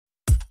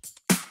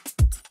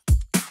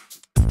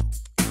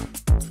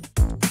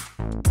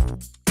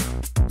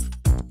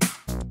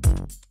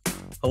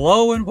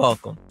Hello and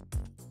welcome.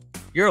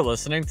 You're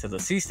listening to the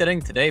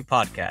Seasteading Today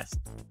podcast,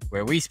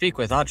 where we speak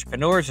with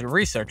entrepreneurs and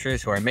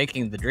researchers who are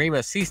making the dream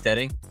of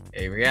seasteading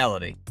a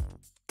reality.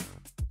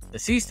 The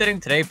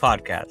Seasteading Today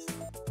podcast.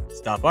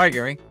 Stop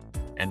arguing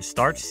and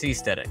start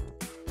seasteading.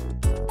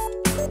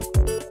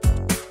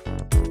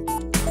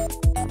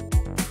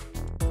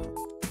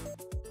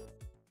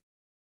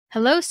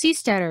 Hello,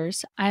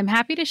 Seasteaders. I'm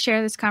happy to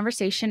share this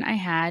conversation I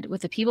had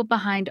with the people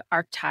behind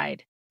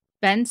Arktide.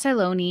 Ben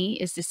Silone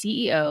is the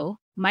CEO,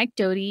 Mike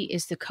Doty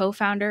is the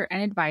co-founder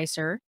and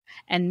advisor,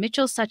 and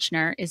Mitchell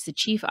Suchner is the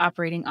chief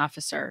operating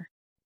officer.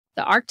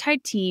 The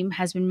Arktide team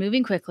has been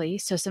moving quickly,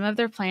 so some of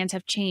their plans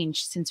have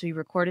changed since we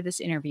recorded this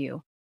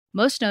interview.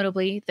 Most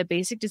notably, the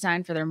basic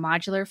design for their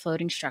modular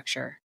floating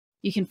structure.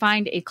 You can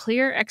find a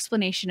clear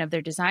explanation of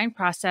their design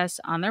process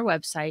on their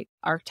website,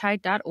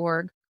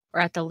 arktide.org, or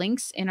at the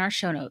links in our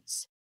show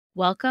notes.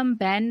 Welcome,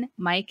 Ben,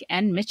 Mike,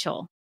 and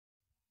Mitchell.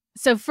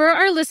 So for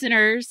our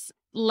listeners,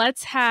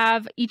 let's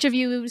have each of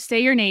you say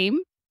your name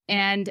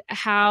and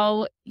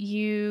how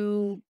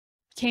you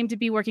came to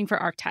be working for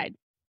Arktide.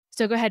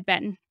 So go ahead,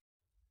 Ben.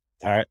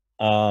 All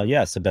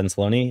right. So Ben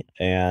Silone,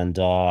 and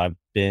I've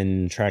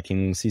been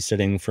tracking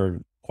seasteading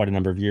for quite a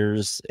number of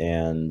years,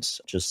 and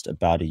just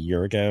about a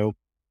year ago,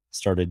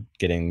 started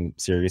getting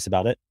serious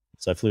about it.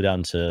 So I flew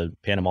down to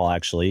Panama,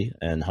 actually,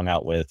 and hung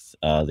out with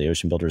the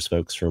Ocean Builders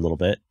folks for a little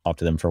bit, talked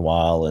to them for a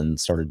while, and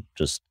started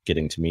just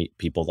getting to meet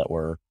people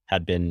that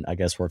had been, I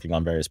guess, working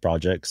on various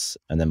projects.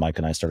 And then Mike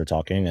and I started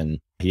talking, and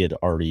he had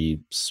already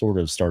sort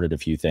of started a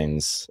few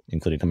things,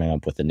 including coming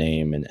up with the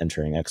name and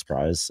entering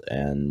Xprize.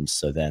 And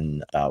so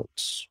then about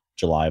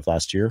July of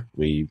last year,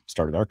 we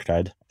started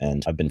Arktide,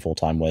 and I've been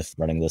full-time with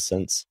running this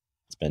since.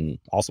 It's been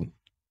awesome.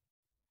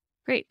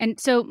 Great. And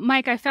so,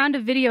 Mike, I found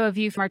a video of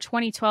you from our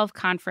 2012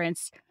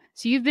 conference.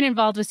 So you've been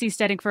involved with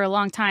seasteading for a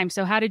long time.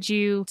 So how did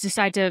you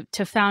decide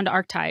to found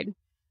Arktide?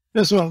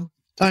 Yes, well,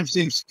 time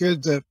seems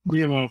good that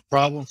we have a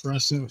problem, for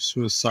instance,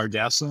 with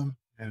sargassum,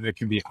 and it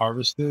can be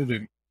harvested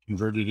and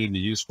converted into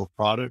useful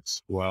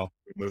products while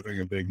removing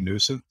a big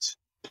nuisance.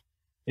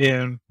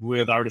 And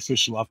with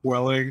artificial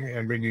upwelling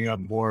and bringing up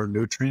more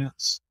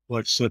nutrients,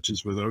 such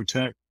as with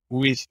OTEC,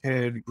 we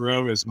can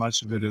grow as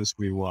much of it as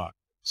we want.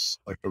 It's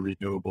like a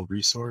renewable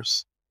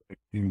resource. It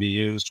can be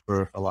used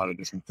for a lot of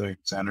different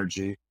things,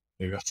 energy,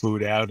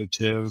 food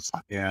additive,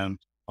 and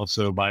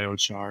also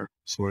biochar,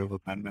 soil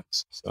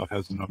amendments. So it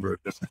has a number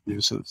of different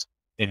uses.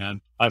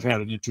 And I've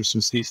had an interest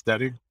in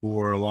seasteading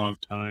for a long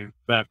time,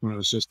 back when it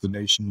was just the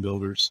Nation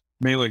Builders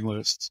mailing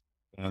lists.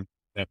 And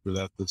after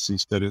that, the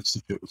Seastead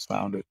Institute was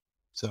founded.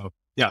 So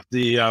yeah,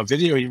 the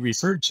video you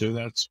referred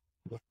to,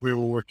 we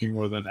were working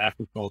with an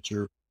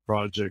aquaculture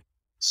project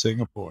in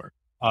Singapore.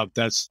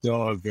 That's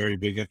still a very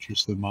big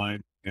interest of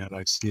mine. And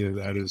I see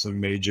that as a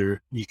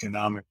major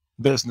economic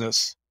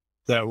business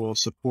that will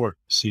support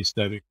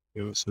seasteading.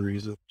 Give us a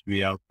reason to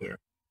be out there.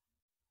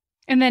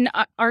 And then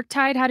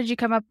Arktide, how did you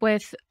come up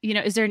with,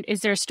 is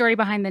there a story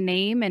behind the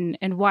name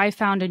and why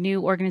found a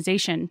new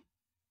organization?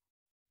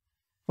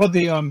 Well,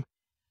 the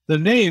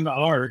name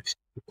Ark,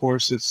 of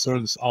course, it's sort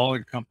of this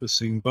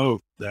all-encompassing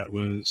boat that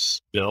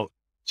was built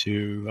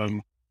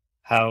to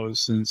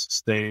house and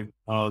sustain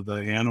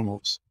the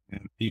animals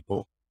and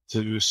people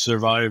to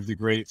survive the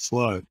Great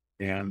Flood.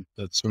 And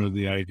that's sort of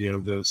the idea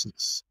of this.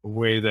 It's a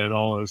way that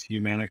all of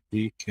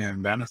humanity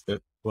can benefit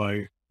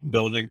by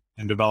building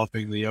and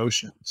developing the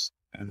oceans,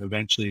 and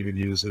eventually even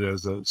use it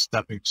as a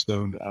stepping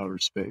stone to outer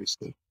space.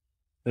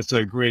 It's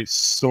a great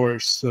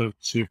source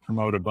to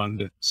promote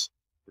abundance,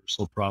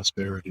 personal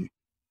prosperity.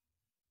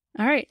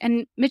 All right.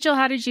 And Mitchell,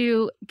 how did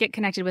you get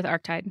connected with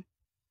Arktide?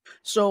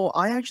 So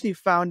I actually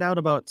found out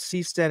about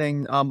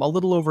seasteading a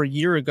little over a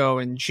year ago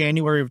in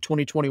January of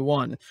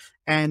 2021.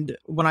 And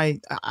when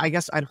I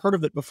guess I'd heard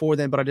of it before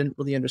then, but I didn't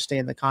really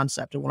understand the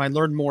concept. And when I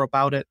learned more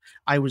about it,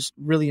 I was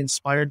really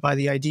inspired by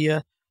the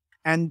idea.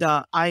 And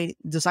I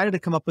decided to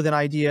come up with an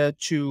idea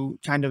to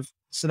kind of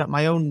set up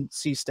my own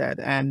seastead.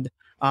 And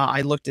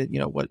I looked at,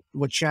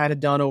 what Chad had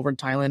done over in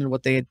Thailand and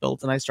what they had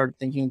built. And I started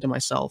thinking to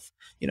myself,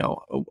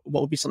 what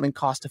would be something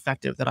cost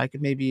effective that I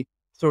could maybe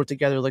throw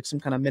together, like some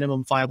kind of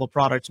minimum viable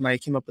product. And I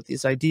came up with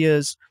these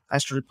ideas. I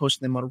started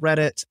posting them on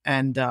Reddit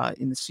and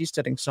in the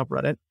seasteading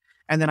subreddit.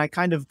 And then I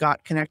kind of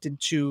got connected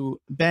to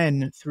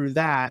Ben through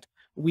that.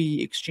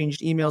 We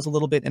exchanged emails a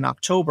little bit in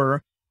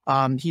October.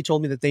 He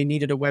told me that they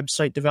needed a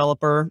website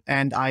developer,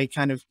 and I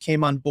kind of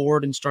came on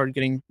board and started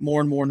getting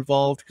more and more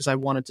involved because I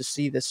wanted to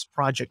see this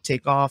project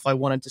take off. I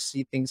wanted to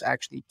see things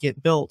actually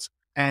get built.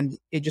 And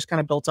it just kind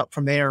of built up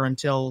from there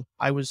until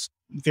I was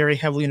very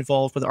heavily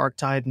involved with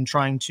Arktide and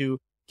trying to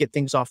get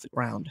things off the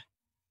ground.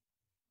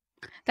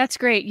 That's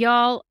great.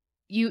 Y'all,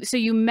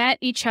 you met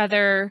each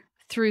other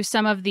through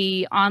some of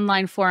the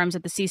online forums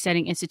that the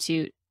Seasteading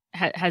Institute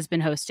has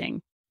been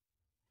hosting.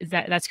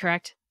 That's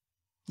correct?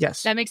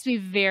 Yes. That makes me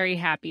very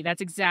happy.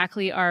 That's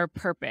exactly our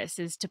purpose,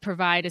 is to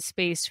provide a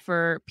space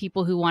for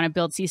people who want to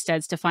build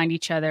seasteads to find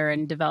each other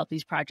and develop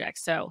these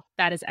projects. So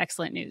that is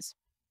excellent news.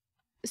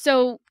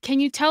 So can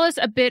you tell us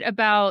a bit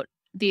about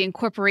the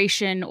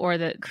incorporation or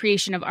the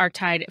creation of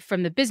Arktide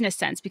from the business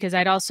sense, because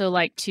I'd also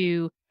like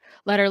to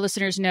let our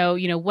listeners know,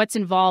 what's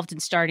involved in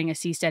starting a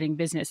seasteading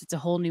business. It's a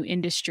whole new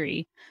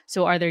industry.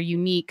 So are there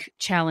unique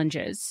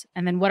challenges?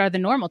 And then what are the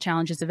normal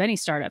challenges of any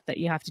startup that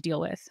you have to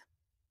deal with?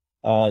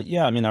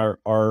 Yeah, I mean,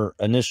 our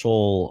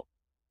initially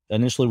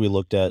we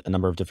looked at a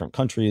number of different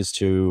countries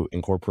to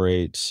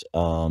incorporate,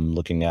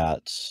 looking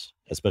at,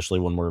 especially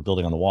when we're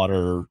building on the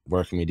water,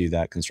 where can we do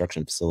that,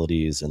 construction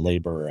facilities and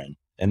labor,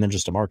 and then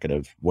just a market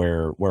of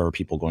where are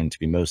people going to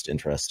be most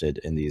interested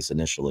in these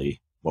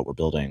initially, what we're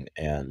building.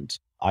 And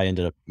I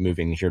ended up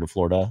moving here to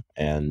Florida.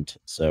 And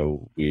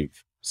so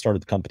we've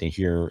started the company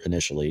here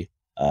initially.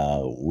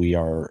 We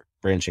are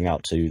branching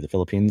out to the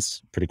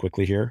Philippines pretty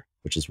quickly here,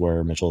 which is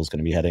where Mitchell is going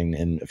to be heading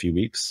in a few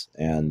weeks.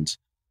 And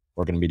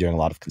we're going to be doing a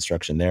lot of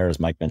construction there. As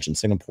Mike mentioned,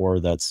 Singapore,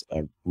 that's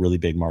a really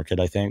big market,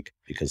 I think,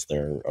 because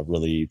they're a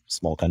really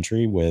small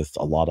country with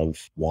a lot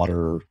of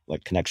water,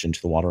 like connection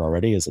to the water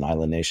already as an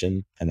island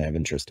nation. And they have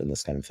interest in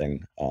this kind of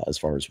thing as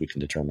far as we can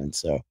determine.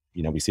 So,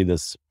 we see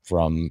this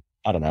from,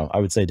 I don't know, I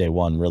would say day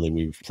one, really,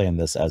 we've planned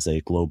this as a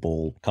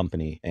global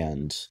company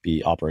and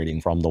be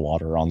operating from the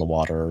water, on the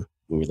water.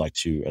 We would like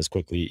to, as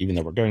quickly, even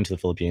though we're going to the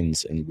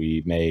Philippines and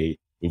we've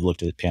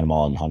looked at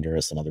Panama and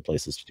Honduras and other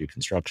places to do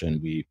construction,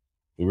 we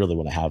really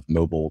want to have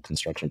mobile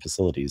construction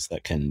facilities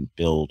that can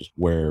build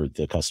where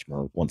the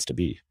customer wants to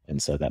be.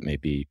 And so that may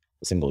be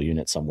a single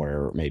unit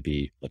somewhere, or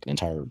maybe like an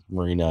entire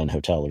marina and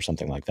hotel or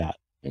something like that.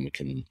 And we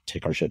can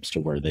take our ships to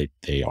where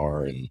they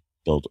are and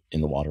build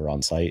in the water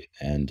on site.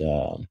 And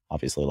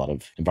obviously a lot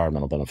of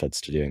environmental benefits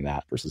to doing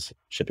that versus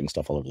shipping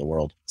stuff all over the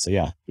world. So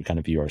yeah, we kind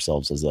of view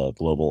ourselves as a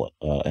global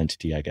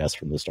entity, I guess,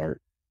 from the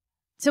start.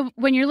 So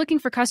when you're looking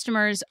for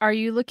customers, are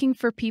you looking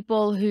for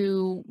people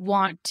who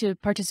want to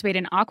participate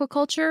in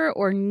aquaculture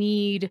or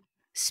need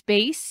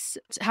space?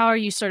 How are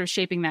you sort of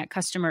shaping that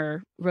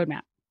customer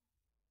roadmap?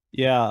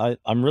 Yeah,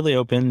 I'm really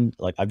open.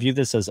 Like, I view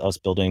this as us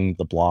building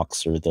the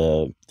blocks or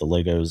the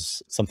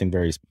Legos, something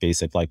very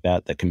basic like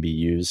that can be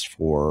used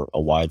for a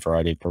wide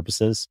variety of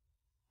purposes.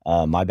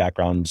 My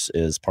background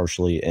is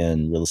partially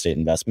in real estate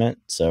investment.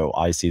 So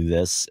I see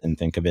this and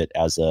think of it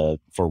as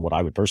for what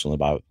I would personally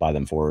buy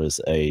them for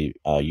is a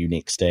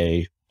unique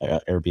stay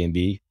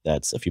Airbnb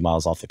that's a few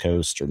miles off the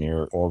coast or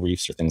near coral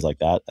reefs or things like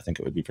that. I think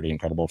it would be pretty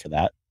incredible for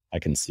that. I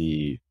can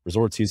see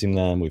resorts using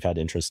them. We've had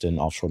interest in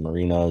offshore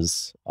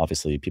marinas.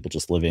 Obviously, people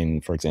just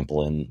living, for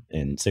example,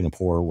 in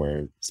Singapore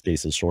where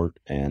space is short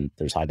and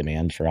there's high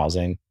demand for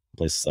housing,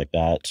 places like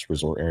that,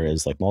 resort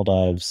areas like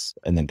Maldives,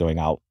 and then going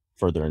out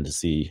further into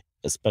sea.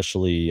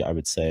 Especially, I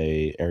would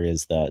say,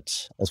 areas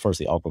that, as far as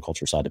the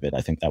aquaculture side of it,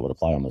 I think that would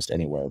apply almost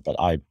anywhere. But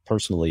I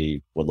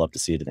personally would love to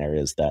see it in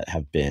areas that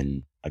have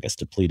been, I guess,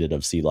 depleted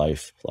of sea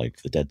life,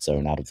 like the dead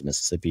zone out of the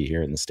Mississippi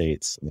here in the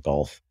States, in the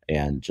Gulf,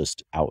 and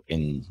just out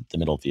in the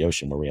middle of the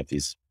ocean where we have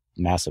these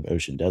massive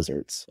ocean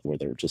deserts where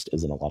there just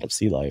isn't a lot of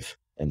sea life.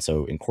 And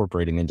so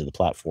incorporating into the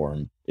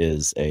platform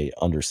is a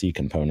undersea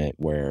component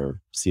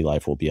where sea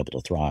life will be able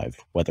to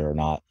thrive. Whether or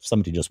not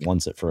somebody just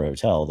wants it for a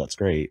hotel, that's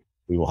great.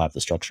 We will have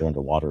the structure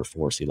underwater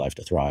for sea life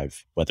to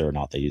thrive, whether or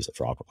not they use it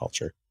for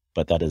aquaculture.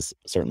 But that is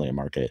certainly a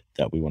market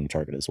that we want to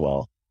target as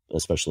well,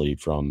 especially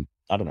from,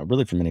 I don't know,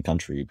 really from any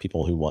country,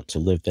 people who want to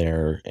live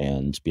there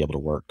and be able to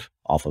work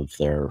off of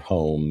their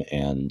home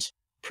and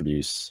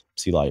produce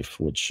sea life,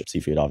 which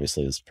seafood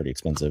obviously is pretty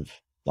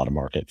expensive, a lot of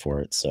market for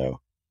it. So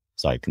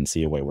I can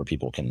see a way where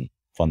people can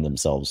fund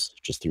themselves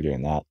just through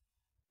doing that.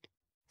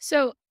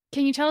 So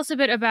can you tell us a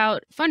bit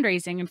about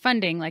fundraising and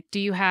funding? Like, do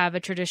you have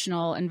a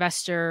traditional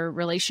investor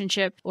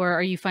relationship or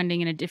are you funding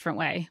in a different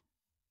way?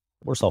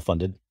 We're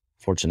self-funded.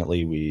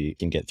 Fortunately, we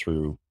can get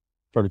through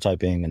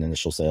prototyping and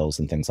initial sales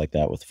and things like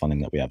that with the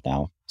funding that we have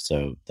now.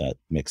 So that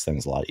makes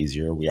things a lot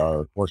easier. We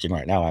are working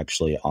right now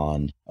actually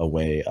on a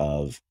way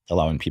of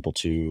allowing people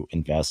to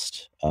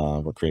invest.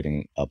 We're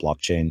creating a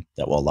blockchain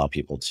that will allow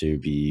people to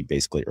be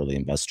basically early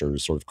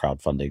investors, sort of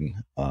crowdfunding,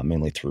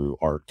 mainly through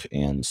ARK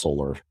and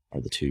Solar are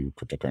the two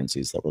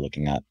cryptocurrencies that we're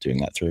looking at doing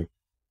that through.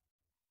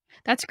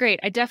 That's great.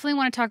 I definitely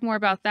want to talk more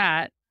about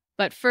that.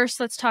 But first,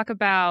 let's talk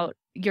about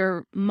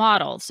your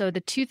model. So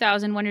the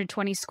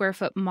 2,120 square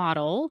foot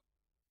model.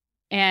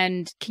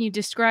 And can you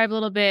describe a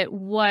little bit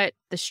what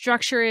the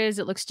structure is?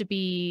 It looks to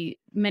be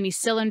many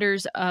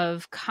cylinders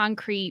of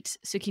concrete.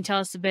 So can you tell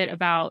us a bit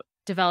about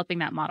developing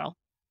that model?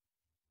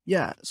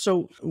 Yeah.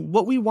 So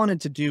what we wanted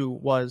to do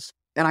was,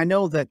 and I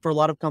know that for a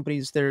lot of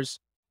companies, there's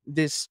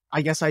this,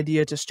 I guess,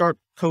 idea to start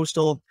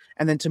coastal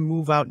and then to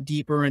move out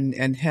deeper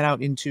and head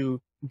out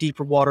into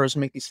deeper waters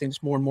and make these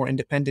things more and more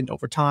independent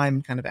over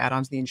time, kind of add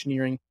on to the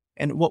engineering.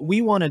 And what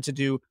we wanted to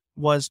do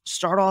was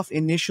start off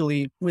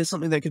initially with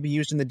something that could be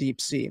used in the deep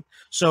sea.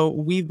 So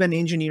we've been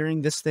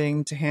engineering this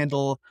thing to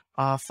handle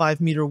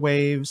 5-meter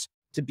waves,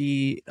 to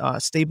be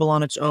stable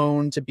on its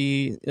own, to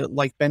be,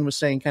 like Ben was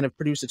saying, kind of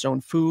produce its own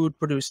food,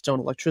 produce its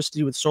own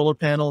electricity with solar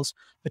panels,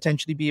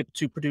 potentially be able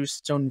to produce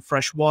its own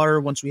fresh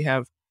water once we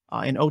have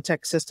an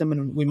OTEC system,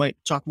 and we might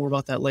talk more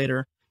about that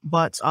later.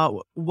 But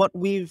what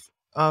we've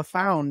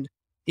found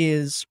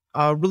is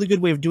a really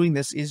good way of doing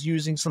this is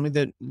using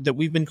something that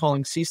we've been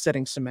calling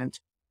seasteading cement,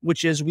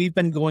 which is we've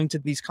been going to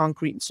these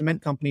concrete and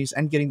cement companies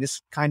and getting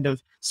this kind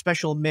of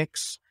special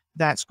mix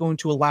that's going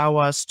to allow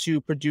us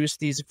to produce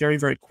these very,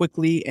 very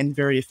quickly and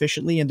very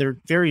efficiently. And they're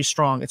very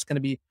strong. It's going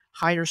to be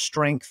higher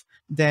strength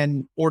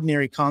than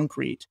ordinary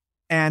concrete.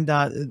 And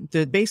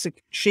the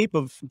basic shape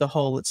of the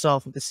hull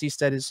itself of the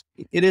Seastead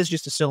it is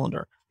just a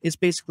cylinder. It's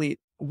basically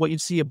what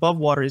you'd see above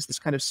water is this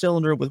kind of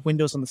cylinder with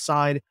windows on the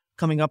side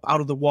coming up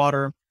out of the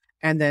water.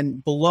 And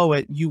then below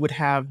it, you would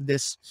have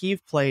this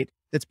heave plate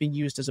that's being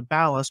used as a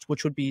ballast,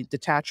 which would be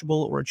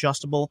detachable or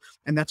adjustable.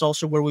 And that's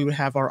also where we would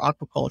have our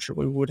aquaculture,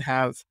 where we would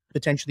have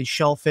potentially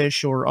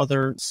shellfish or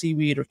other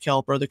seaweed or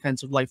kelp or other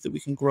kinds of life that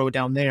we can grow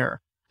down there.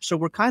 So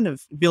we're kind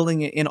of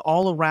building an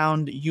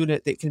all-around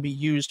unit that can be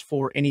used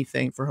for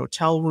anything, for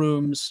hotel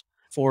rooms,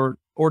 for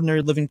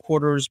ordinary living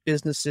quarters,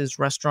 businesses,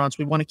 restaurants.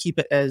 We want to keep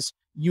it as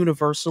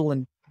universal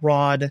and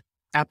broad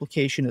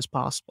application as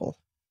possible.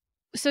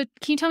 So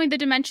can you tell me the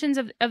dimensions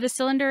of the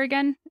cylinder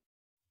again?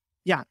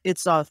 Yeah,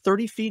 it's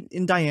 30 feet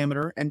in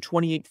diameter and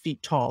 28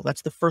 feet tall.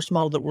 That's the first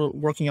model that we're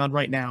working on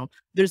right now.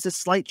 There's a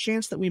slight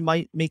chance that we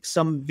might make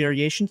some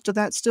variations to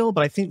that still,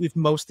 but I think we've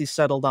mostly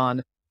settled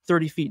on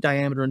 30 feet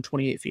diameter and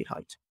 28 feet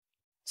height.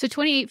 So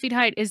 28 feet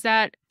height, is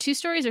that 2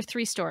 stories or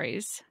 3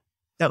 stories?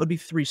 That would be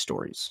 3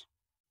 stories.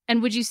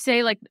 And would you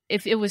say, like,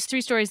 if it was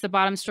 3 stories, the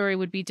bottom story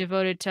would be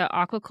devoted to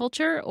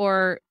aquaculture,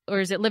 or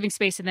is it living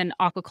space and then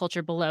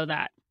aquaculture below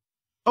that?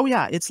 Oh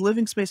yeah, it's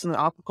living space and the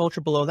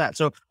aquaculture below that.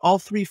 So all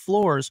 3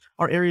 floors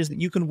are areas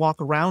that you can walk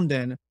around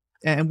in.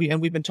 And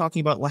we've been talking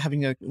about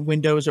having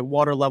windows at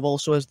water level.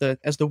 So as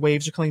the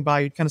waves are coming by,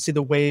 you kind of see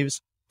the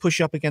waves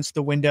push up against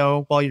the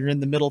window while you're in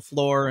the middle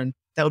floor, and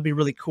that would be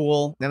really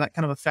cool. And that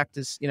kind of effect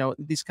is,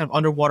 these kind of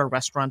underwater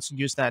restaurants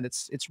use that.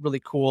 It's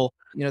really cool.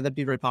 That'd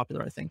be very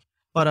popular, I think.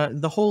 But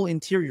the whole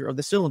interior of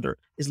the cylinder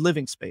is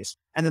living space.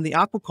 And then the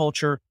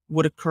aquaculture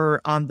would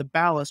occur on the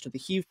ballast or the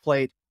heave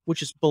plate,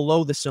 which is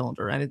below the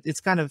cylinder. And it's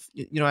kind of,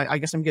 I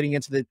guess I'm getting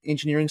into the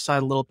engineering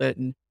side a little bit,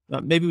 and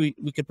maybe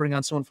we could bring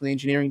on someone from the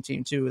engineering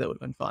team too. That would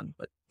have been fun.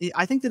 But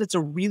I think that it's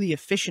a really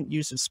efficient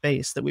use of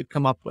space that we've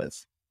come up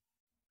with.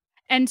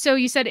 And so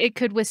you said it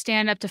could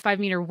withstand up to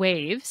 5-meter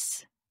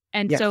waves.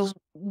 And Yes. so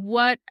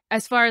what,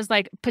 as far as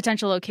like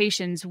potential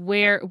locations,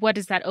 what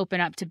does that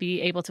open up to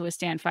be able to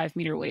withstand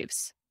 5-meter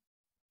waves?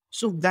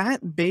 So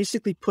that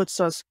basically puts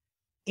us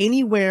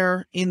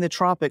anywhere in the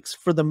tropics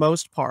for the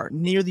most part,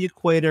 near the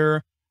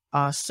equator,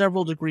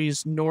 several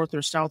degrees north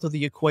or south of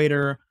the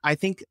equator. I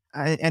think,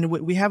 and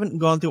we haven't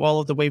gone through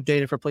all of the wave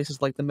data for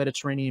places like the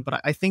Mediterranean,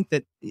 but I think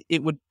that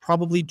it would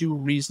probably do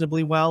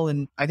reasonably well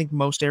in, I think,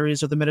 most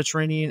areas of the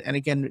Mediterranean. And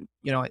again,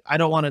 I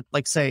don't want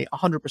to say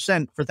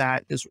 100% for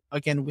that, because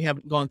again, we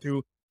haven't gone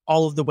through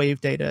all of the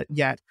wave data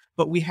yet,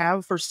 but we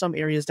have for some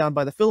areas down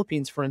by the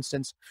Philippines, for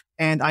instance.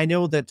 And I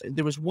know that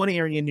there was one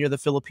area near the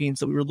Philippines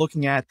that we were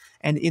looking at,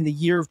 and in the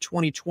year of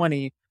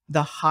 2020,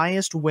 the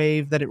highest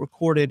wave that it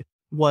recorded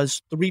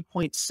was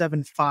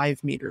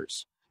 3.75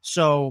 meters.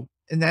 So,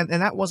 and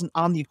that wasn't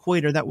on the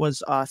equator. That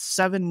was that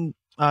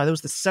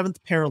was the 7th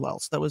parallel.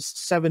 So that was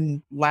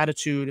 7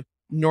 latitude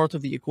north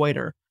of the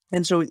equator.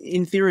 And so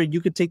in theory,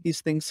 you could take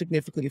these things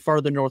significantly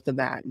farther north than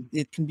that.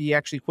 It can be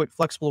actually quite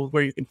flexible with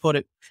where you can put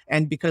it.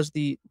 And because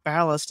the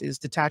ballast is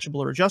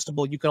detachable or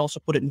adjustable, you can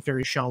also put it in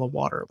very shallow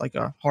water, like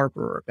a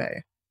harbor or a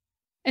bay.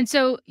 And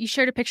so you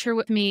shared a picture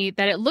with me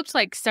that it looked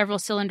like several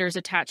cylinders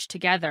attached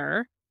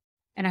together.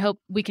 And I hope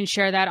we can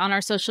share that on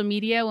our social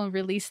media when we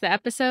release the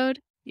episode.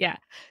 Yeah.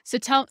 So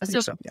I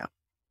think so, yeah.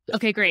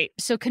 Okay, great.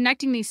 So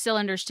connecting these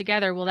cylinders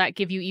together, will that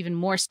give you even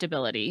more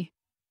stability?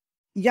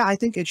 Yeah, I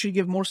think it should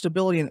give more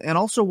stability. And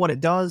also what it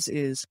does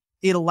is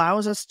it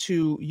allows us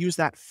to use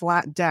that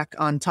flat deck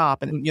on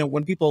top. And,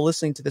 when people are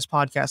listening to this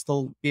podcast,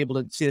 they'll be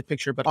able to see the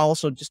picture, but I'll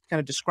also just kind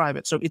of describe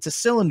it. So it's a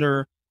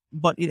cylinder,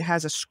 but it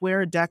has a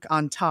square deck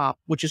on top,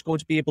 which is going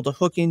to be able to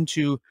hook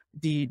into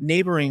the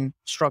neighboring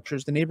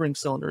structures, the neighboring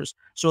cylinders,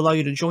 so allow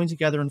you to join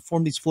together and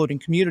form these floating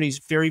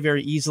communities very,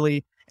 very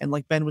easily. And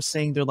like Ben was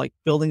saying, they're like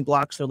building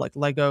blocks, they're like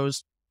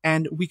Legos.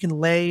 And we can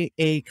lay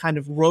a kind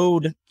of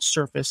road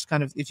surface,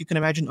 kind of, if you can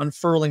imagine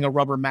unfurling a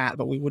rubber mat,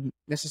 but we wouldn't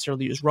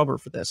necessarily use rubber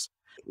for this.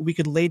 We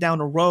could lay down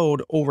a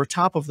road over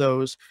top of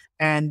those,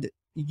 and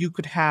you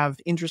could have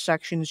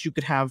intersections. You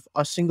could have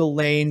a single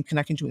lane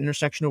connecting to an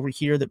intersection over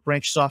here that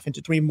branches off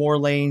into 3 more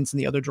lanes in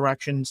the other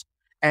directions.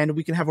 And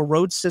we can have a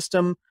road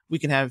system. We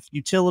can have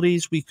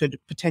utilities. We could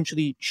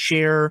potentially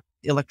share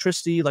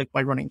electricity, like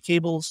by running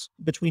cables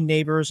between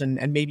neighbors, and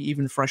maybe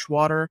even fresh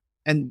water.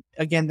 And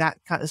again, that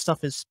kind of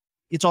stuff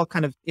it's all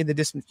kind of in the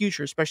distant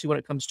future, especially when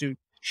it comes to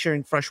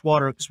sharing fresh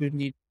water, because we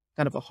need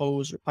kind of a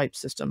hose or pipe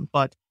system,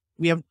 but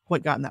we haven't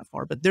quite gotten that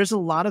far. But there's a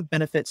lot of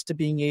benefits to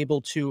being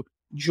able to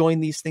join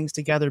these things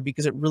together,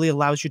 because it really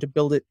allows you to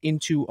build it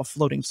into a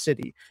floating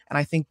city. And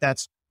I think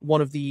that's one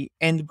of the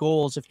end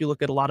goals. If you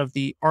look at a lot of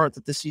the art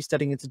that the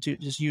Seasteading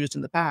Institute has used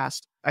in the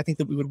past, I think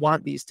that we would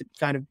want these to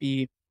kind of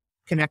be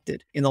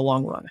connected in the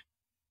long run.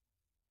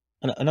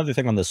 Another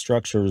thing on the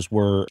structures,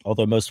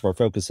 although most of our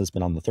focus has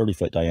been on the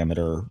 30-foot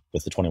diameter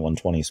with the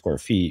 2120 square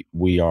feet,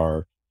 we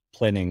are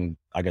planning,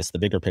 I guess, the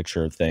bigger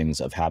picture of things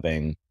of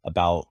having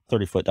about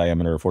 30-foot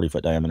diameter,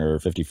 40-foot diameter,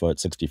 50-foot,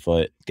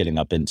 60-foot, getting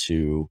up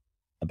into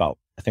about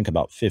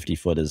 50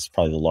 foot is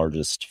probably the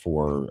largest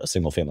for a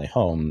single family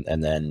home.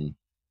 And then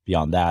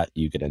beyond that,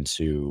 you get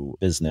into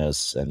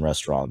business and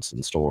restaurants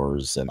and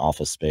stores and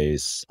office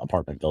space,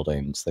 apartment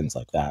buildings, things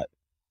like that.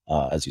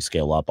 As you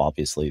scale up,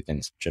 obviously,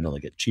 things generally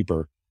get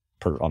cheaper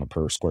on a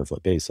per square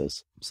foot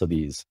basis. So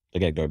these,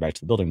 again, going back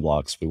to the building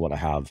blocks, we want to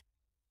have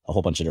a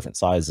whole bunch of different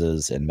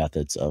sizes and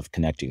methods of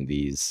connecting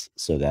these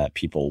so that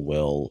people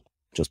will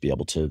just be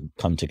able to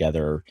come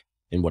together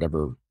in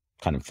whatever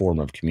kind of form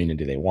of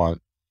community they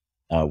want,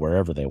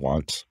 wherever they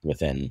want,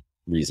 within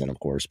reason, of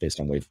course,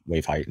 based on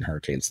wave height and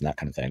hurricanes and that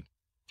kind of thing,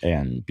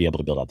 and be able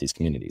to build out these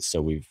communities.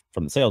 So we've,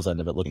 from the sales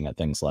end of it, looking at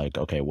things like,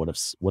 okay, what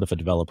if a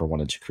developer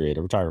wanted to create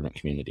a retirement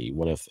community?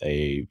 What if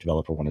a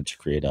developer wanted to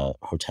create a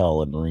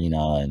hotel and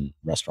marina and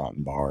restaurant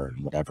and bar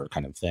and whatever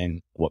kind of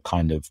thing? What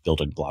kind of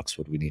building blocks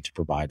would we need to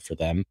provide for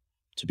them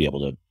to be able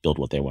to build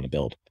what they want to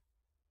build?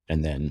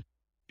 And then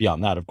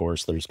beyond that, of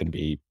course, there's going to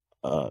be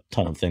a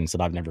ton of things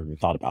that I've never even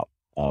thought about,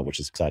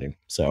 which is exciting.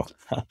 So,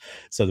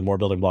 so the more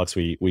building blocks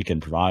we can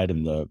provide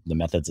and the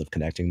methods of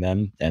connecting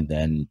them, and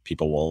then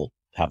people will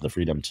have the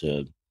freedom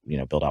to,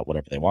 build out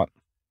whatever they want.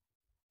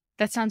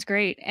 That sounds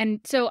great. And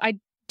so I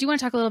do want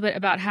to talk a little bit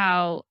about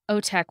how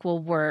OTEC will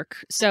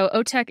work. So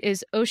OTEC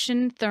is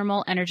Ocean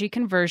Thermal Energy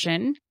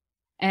Conversion.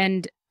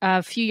 And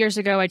a few years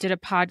ago, I did a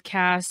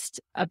podcast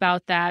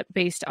about that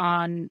based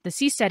on the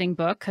Seasteading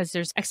book, because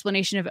there's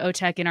explanation of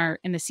OTEC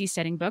in the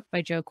Seasteading book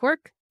by Joe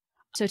Quirk.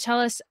 So tell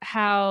us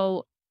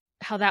how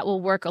that will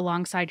work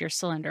alongside your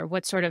cylinder.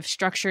 What sort of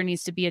structure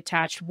needs to be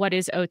attached? What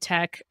is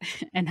OTEC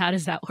and how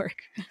does that work?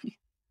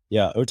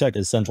 Yeah, OTEC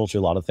is central to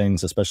a lot of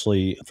things,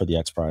 especially for the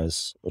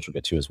Xprize, which we'll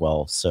get to as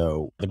well.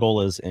 So the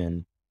goal is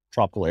in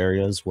tropical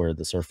areas where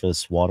the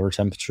surface water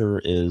temperature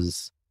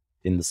is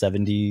in the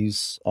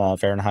 70s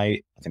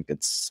Fahrenheit. I think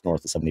it's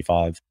north of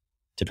 75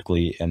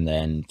 typically. And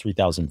then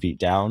 3,000 feet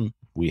down,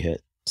 we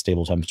hit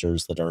stable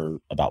temperatures that are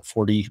about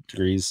 40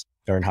 degrees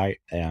Fahrenheit.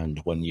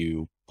 And when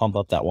you pump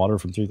up that water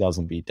from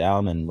 3,000 feet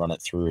down and run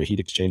it through a heat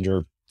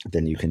exchanger,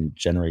 then you can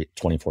generate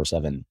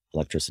 24/7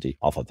 electricity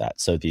off of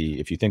that. So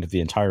if you think of the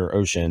entire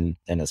ocean,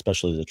 and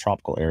especially the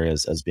tropical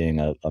areas, as being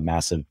a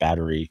massive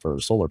battery for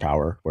solar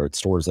power, where it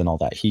stores in all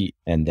that heat,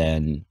 and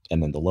then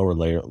the lower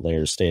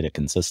layers stay at a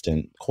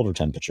consistent colder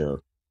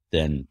temperature,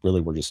 then really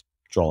we're just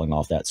drawing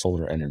off that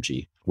solar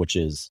energy, which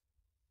is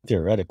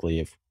theoretically,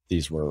 if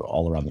these were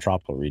all around the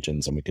tropical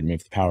regions and we could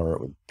move the power,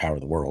 it would power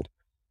the world.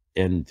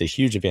 And the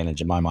huge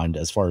advantage in my mind,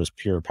 as far as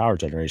pure power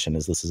generation,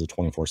 is this is a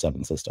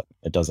 24/7 system.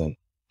 It doesn't,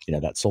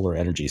 that solar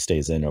energy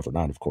stays in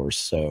overnight, of course.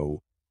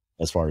 So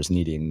as far as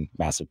needing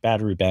massive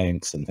battery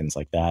banks and things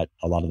like that,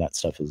 a lot of that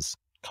stuff is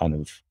kind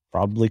of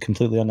probably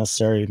completely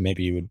unnecessary.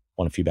 Maybe you would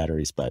want a few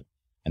batteries,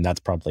 and that's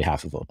probably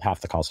half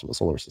the cost of a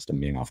solar system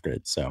being off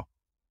grid. So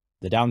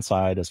the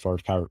downside, as far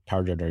as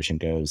power generation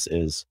goes,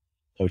 is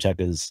OTEC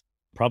is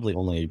probably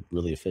only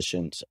really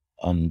efficient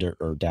under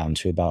or down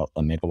to about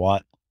a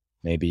megawatt,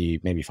 maybe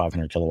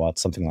 500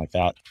 kilowatts, something like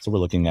that. So we're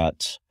looking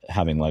at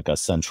having like a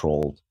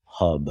central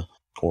hub,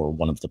 or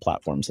one of the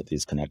platforms that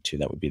these connect to.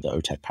 That would be the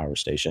OTEC power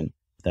station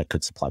that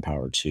could supply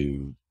power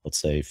to, let's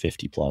say,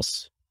 50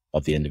 plus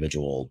of the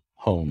individual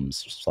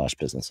homes /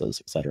 businesses,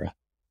 et cetera.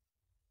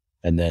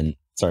 And then,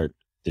 sorry,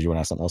 did you want to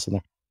ask something else in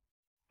there?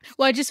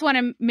 Well, I just want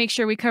to make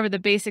sure we cover the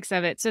basics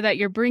of it, so that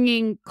you're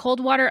bringing cold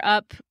water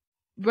up,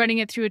 running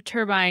it through a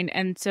turbine.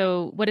 And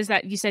so what is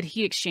that? You said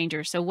heat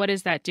exchanger. So what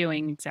is that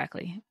doing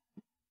exactly?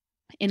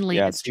 In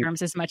layman's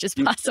terms, as much as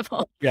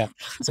possible. Yeah.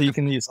 So you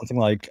can use something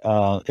like,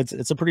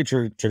 it's a pretty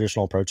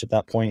traditional approach at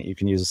that point. You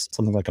can use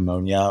something like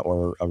ammonia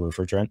or a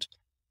refrigerant.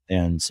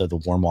 And so the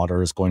warm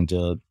water is going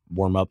to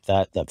warm up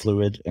that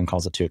fluid and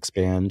cause it to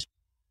expand,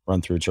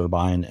 run through a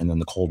turbine. And then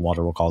the cold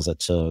water will cause it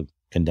to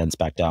condense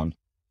back down.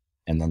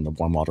 And then the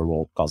warm water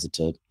will cause it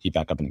to heat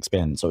back up and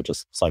expand. So it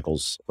just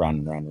cycles round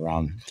and round and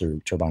round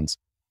through turbines.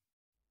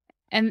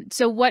 And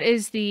so what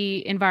is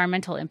the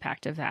environmental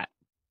impact of that?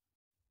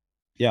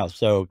 Yeah,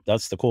 so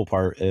that's the cool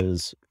part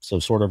is, so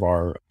sort of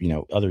our,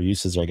 other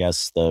uses, I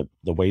guess, the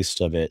waste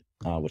of it,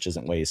 which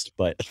isn't waste,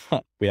 but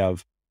we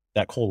have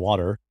that cold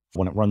water.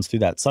 When it runs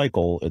through that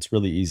cycle, it's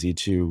really easy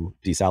to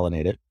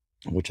desalinate it,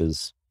 which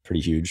is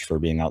pretty huge for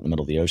being out in the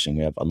middle of the ocean.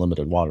 We have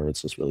unlimited water.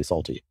 It's just really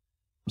salty.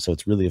 So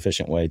it's a really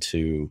efficient way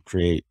to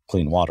create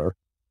clean water,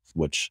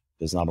 which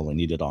is not only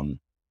needed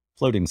on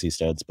floating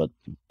seasteads, but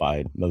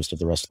by most of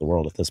the rest of the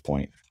world at this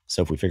point.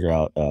 So if we figure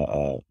out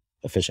a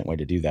efficient way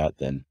to do that,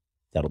 then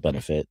that'll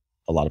benefit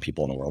a lot of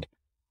people in the world.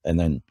 And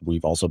then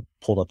we've also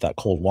pulled up that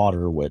cold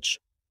water, which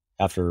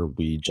after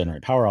we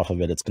generate power off of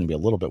it, it's going to be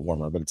a little bit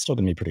warmer, but it's still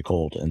going to be pretty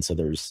cold. And so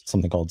there's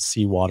something called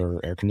seawater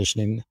air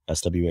conditioning,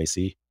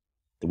 SWAC,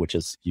 which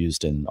is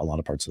used in a lot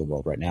of parts of the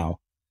world right now.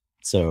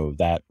 So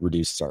that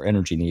reduces our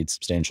energy needs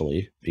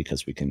substantially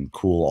because we can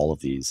cool all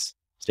of these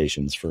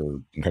stations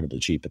for incredibly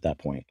cheap at that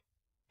point.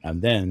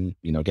 And then,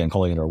 again,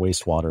 calling it our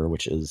wastewater,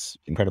 which is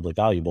incredibly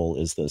valuable,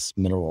 is this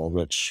mineral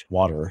rich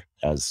water.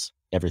 As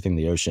everything in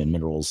the ocean,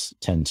 minerals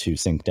tend to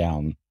sink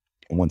down.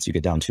 And once you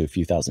get down to a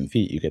few thousand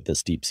feet, you get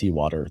this deep sea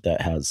water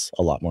that has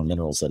a lot more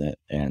minerals in it.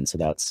 And so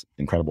that's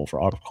incredible for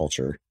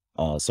aquaculture.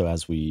 So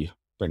as we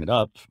bring it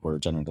up, we're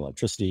generating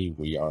electricity,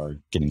 we are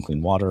getting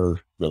clean water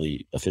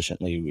really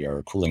efficiently, we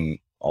are cooling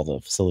all the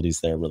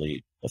facilities there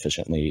really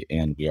efficiently,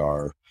 and we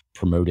are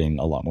promoting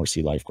a lot more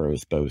sea life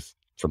growth, both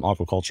from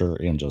aquaculture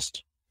and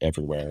just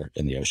everywhere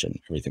in the ocean.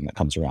 Everything that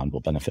comes around will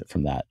benefit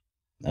from that,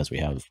 as we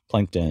have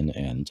plankton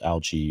and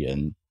algae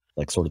and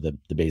like sort of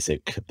the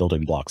basic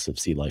building blocks of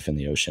sea life in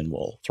the ocean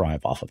will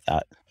thrive off of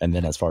that. And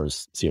then as far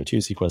as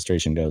CO2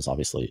 sequestration goes,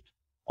 obviously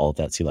all of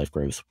that sea life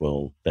growth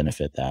will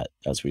benefit that,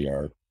 as we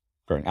are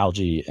growing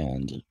algae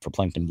and for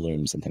plankton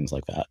blooms and things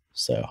like that.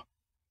 So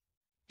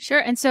Sure.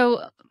 And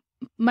so,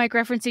 Mike,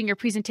 referencing your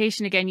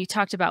presentation again, you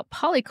talked about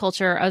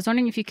polyculture. I was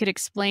wondering if you could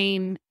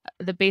explain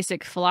the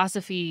basic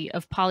philosophy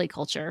of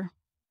polyculture.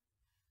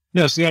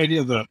 Yes, the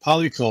idea of the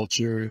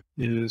polyculture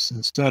is,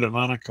 instead of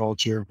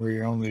monoculture, where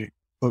you're only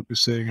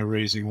focusing or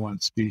raising one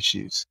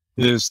species,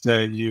 is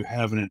that you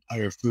have an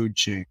entire food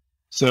chain,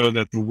 so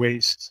that the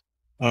waste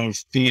of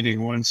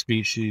feeding one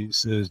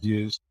species is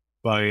used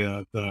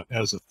by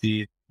as a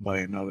feed by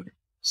another.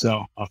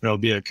 So there'll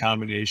be a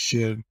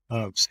combination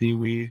of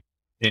seaweed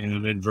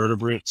and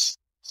invertebrates,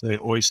 say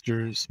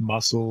oysters,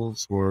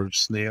 mussels, or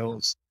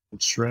snails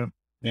and shrimp,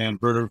 and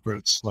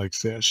vertebrates like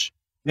fish,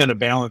 in a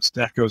balanced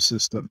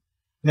ecosystem.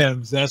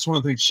 And that's one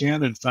of the things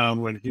Shannon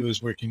found when he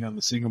was working on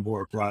the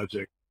Singapore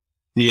project.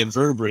 The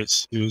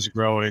invertebrates he was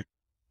growing,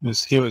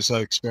 he was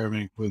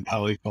experimenting with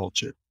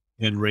polyculture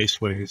and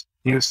raceways.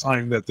 He was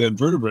finding that the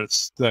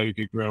invertebrates that you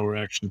could grow were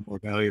actually more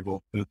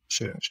valuable than the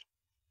fish.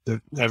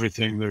 That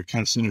everything, they're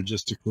kind of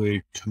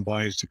synergistically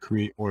combines to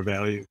create more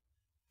value.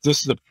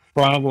 This is the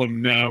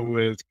problem now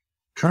with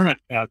current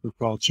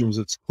aquaculture, is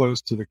it's close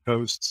to the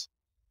coasts,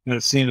 and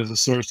it's seen as a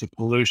source of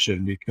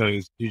pollution,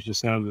 because you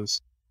just have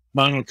this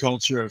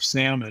monoculture of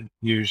salmon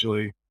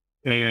usually,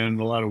 and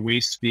a lot of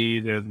waste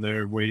feed, and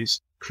their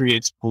waste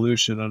creates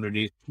pollution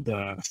underneath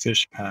the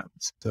fish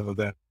ponds. So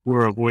that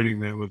we're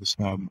avoiding that with this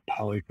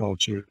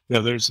polyculture. Yeah,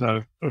 there's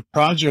a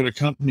project, a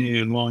company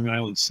in Long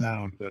Island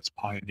Sound that's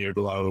pioneered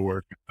a lot of the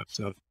work. That's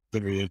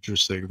very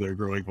interesting. They're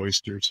growing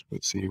oysters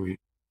with seaweed.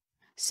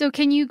 So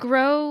can you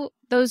grow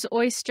those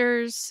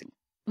oysters?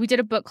 We did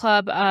a book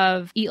club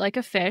of Eat Like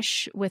a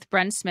Fish with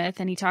Bren Smith,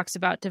 and he talks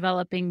about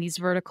developing these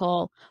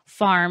vertical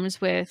farms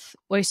with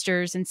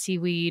oysters and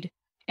seaweed.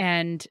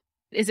 And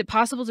is it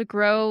possible to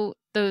grow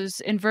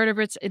those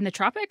invertebrates in the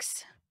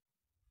tropics?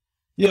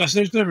 Yes,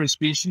 there's different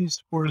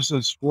species. For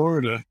instance,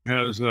 Florida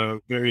has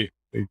a very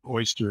big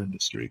oyster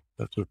industry.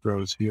 That's what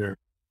grows here.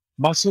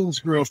 Mussels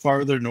grow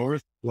farther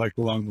north, like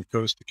along the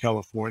coast of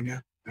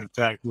California. In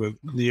fact, with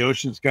the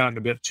ocean's gotten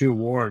a bit too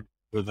warm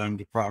for them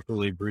to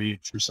properly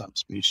breed for some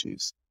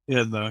species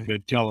in the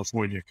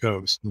mid-California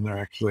coast. And they're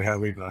actually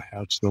having to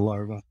hatch the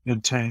larvae in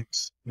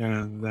tanks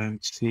and then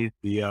seed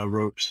the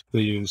ropes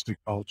they use to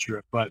culture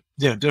it. But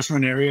yeah,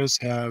 different areas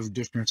have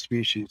different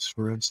species.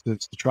 For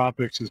instance, the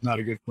tropics is not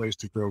a good place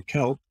to grow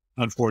kelp,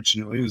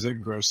 unfortunately, as it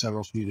can grow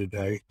several feet a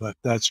day. But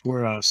that's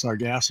where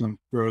sargassum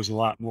grows a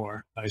lot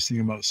more. The nice thing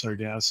about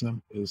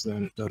sargassum is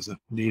that it doesn't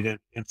need an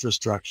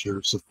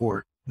infrastructure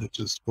support. It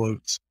just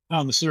floats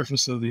on the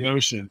surface of the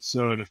ocean.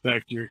 So in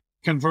effect, you're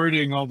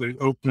converting all the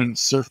open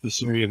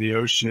surface area of the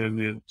ocean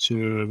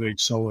into a big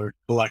solar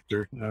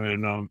collector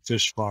and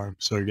fish farm,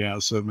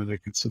 sargassum, and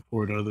it can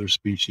support other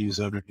species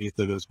underneath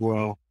it as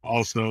well.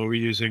 Also, we're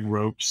using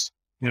ropes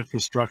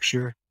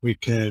infrastructure. We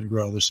can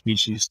grow other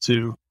species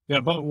too. Yeah,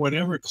 but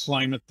whatever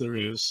climate there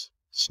is,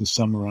 to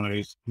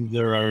summarize,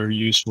 there are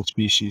useful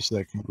species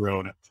that can grow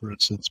in it. For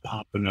instance,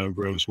 pompano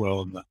grows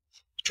well in the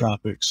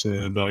tropics,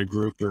 and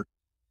grouper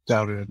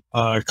down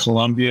in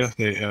Colombia,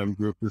 they have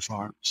grouper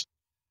farms.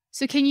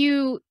 So can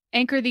you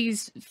anchor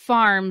these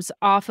farms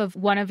off of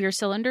one of your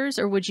cylinders,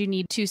 or would you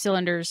need two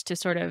cylinders to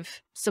sort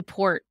of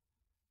support?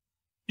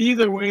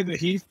 Either way, the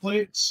heath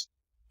plates,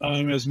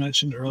 as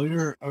mentioned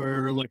earlier,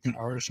 are like an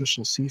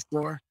artificial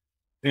seafloor,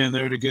 and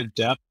they're at a good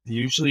depth.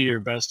 Usually your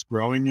best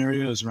growing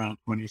area is around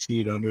 20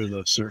 feet under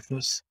the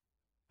surface,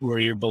 where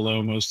you're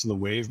below most of the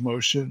wave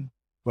motion,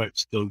 but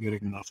still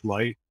getting enough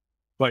light.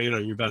 But,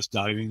 your best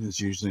diving is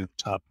usually at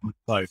the top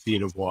 5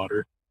 feet of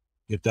water.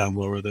 Get down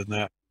lower than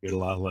that, get a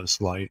lot less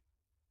light.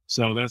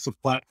 So that's a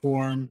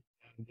platform.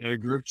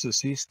 Groups of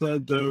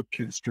seastead, though,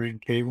 can string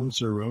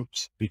cables or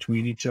ropes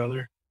between each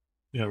other,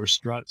 or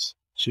struts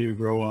to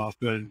grow off.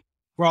 And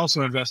we're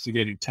also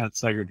investigating tent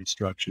integrity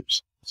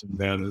structures. So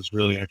that is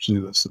really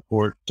actually the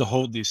support to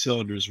hold these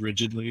cylinders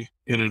rigidly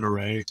in an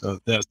array so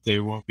that they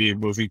won't be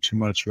moving too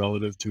much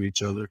relative to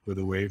each other for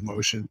the wave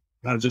motion.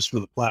 Not just for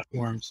the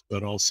platforms,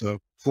 but also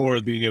for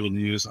being able to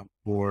use them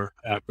for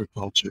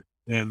aquaculture.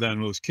 And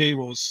then those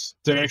cables,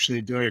 they're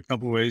actually doing a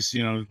couple ways,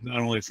 not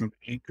only from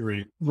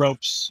anchoring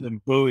ropes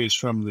and buoys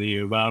from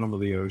the bottom of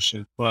the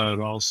ocean, but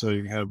also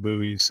you can have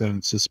buoys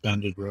and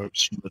suspended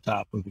ropes from the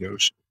top of the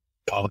ocean,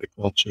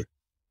 polyculture.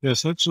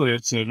 Essentially,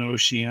 it's an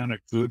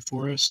oceanic food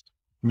forest,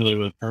 really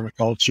with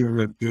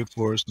permaculture and food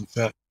forest. In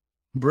fact,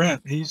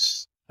 Brent,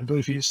 I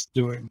believe he's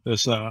doing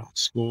this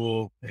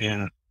school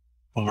and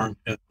farm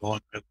at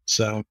the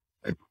south.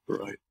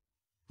 Right.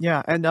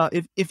 Yeah, and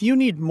if you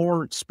need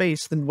more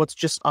space than what's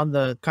just on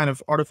the kind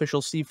of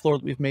artificial seafloor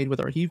that we've made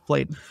with our heave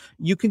plate,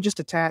 you can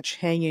just attach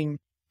hanging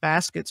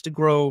baskets to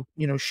grow,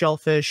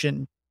 shellfish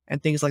and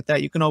things like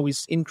that. You can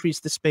always increase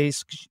the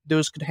space.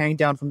 Those could hang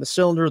down from the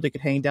cylinder. They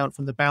could hang down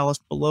from the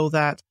ballast below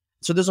that.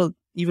 So there's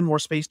even more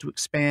space to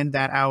expand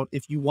that out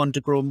if you wanted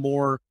to grow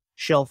more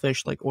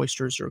shellfish like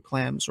oysters or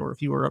clams, or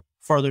if you were up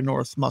farther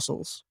north,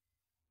 mussels.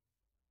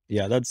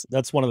 Yeah,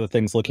 that's one of the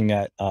things looking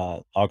at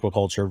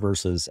aquaculture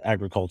versus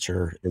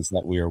agriculture is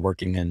that we are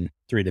working in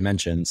 3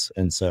 dimensions.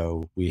 And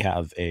so we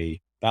have a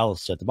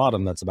ballast at the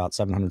bottom that's about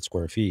 700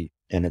 square feet.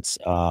 And it's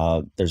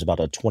there's about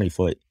a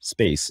 20-foot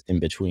space in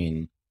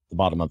between the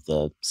bottom of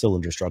the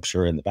cylinder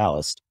structure and the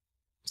ballast.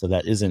 So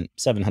that isn't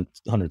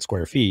 700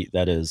 square feet.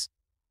 That is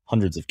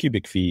hundreds of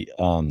cubic feet,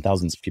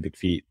 thousands of cubic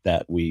feet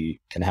that we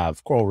can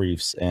have coral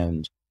reefs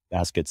and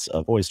baskets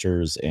of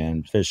oysters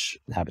and fish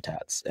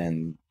habitats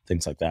and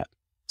things like that.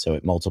 So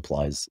it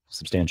multiplies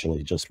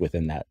substantially just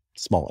within that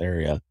small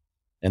area.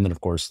 And then, of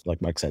course,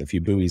 like Mike said, a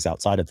few buoys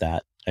outside of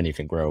that, and you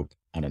can grow,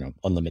 I don't know,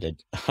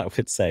 unlimited. I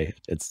would say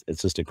it's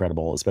just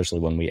incredible, especially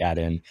when we add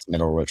in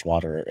mineral-rich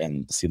water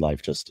and sea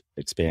life just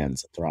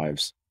expands,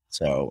 thrives.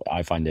 So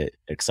I find it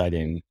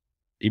exciting,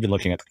 even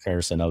looking at the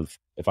comparison of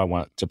if I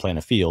want to plant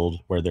a field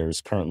where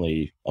there's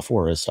currently a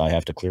forest, I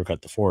have to clear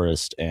cut the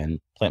forest and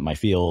plant my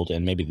field,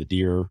 and maybe the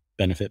deer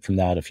benefit from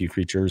that, a few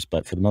creatures,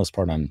 but for the most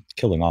part, I'm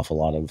killing off a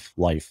lot of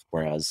life.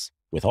 Whereas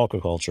with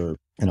aquaculture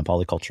and a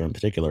polyculture in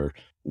particular,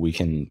 we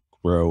can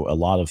grow a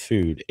lot of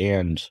food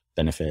and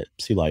benefit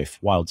sea life,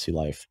 wild sea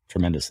life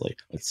tremendously.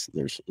 It's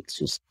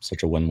just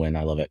such a win-win.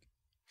 I love it.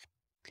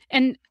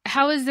 And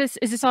how is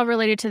this all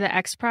related to the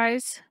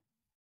XPRIZE?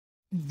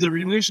 The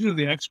relation to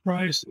the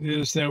XPRIZE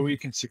is that we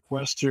can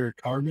sequester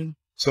carbon.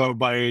 So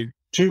by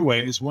 2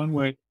 ways. One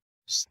way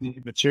is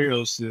the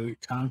materials, the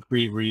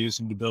concrete we're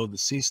using to build the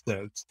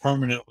seasteads,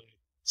 permanently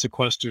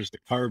sequesters the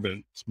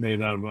carbon. It's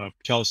made out of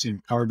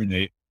calcium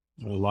carbonate,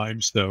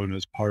 limestone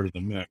as part of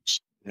the mix.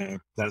 And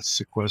that's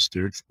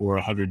sequestered for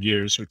 100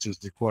 years, which is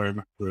the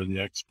requirement for the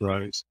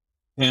XPRIZE.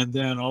 And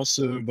then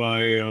also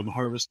by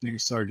harvesting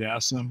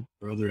sargassum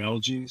or other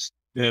algae,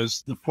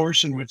 is the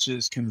portion which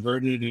is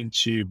converted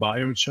into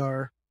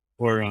biochar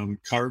or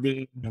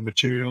carbon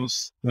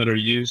materials that are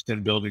used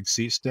in building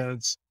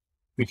seasteads.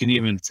 We can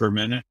even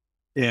ferment it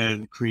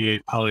and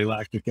create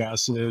polylactic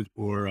acid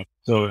or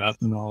so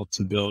ethanol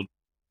to build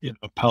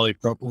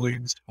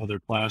polypropylenes, other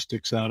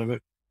plastics out of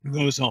it. And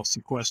those all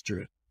sequester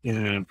it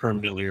and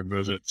permanently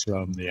remove it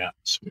from the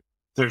atmosphere.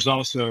 There's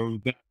also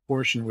that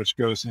portion which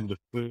goes into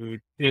food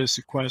is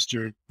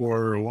sequestered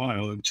for a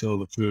while until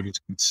the food is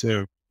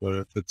consumed. But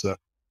if it's at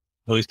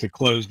least a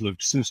closed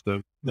loop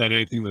system, that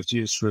anything that's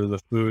used for the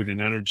food and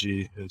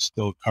energy is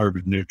still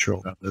carbon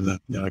neutral rather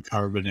than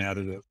carbon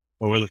additive.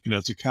 What we're looking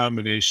at is a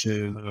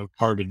combination of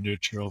carbon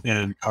neutral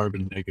and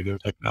carbon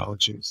negative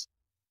technologies.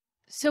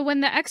 So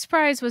when the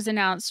XPRIZE was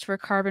announced for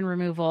carbon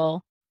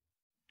removal,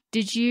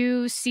 did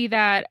you see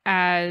that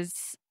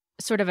as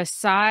sort of a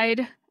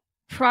side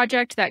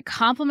project that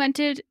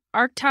complemented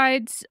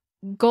Arktide's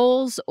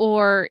goals,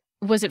 or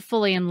was it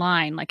fully in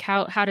line? Like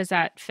how does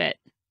that fit?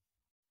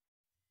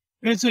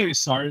 It's a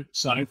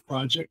side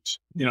project.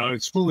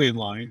 It's fully in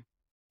line.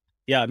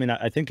 Yeah, I mean,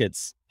 I think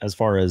it's as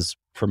far as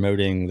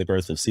promoting the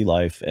growth of sea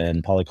life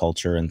and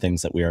polyculture and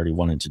things that we already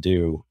wanted to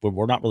do,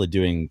 we're not really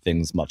doing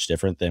things much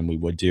different than we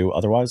would do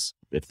otherwise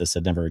if this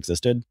had never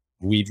existed.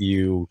 We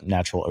view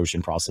natural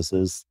ocean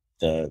processes,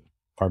 the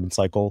carbon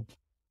cycle,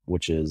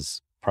 which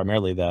is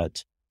primarily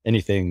that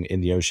anything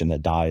in the ocean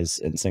that dies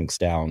and sinks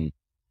down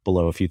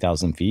below a few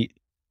thousand feet,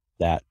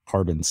 that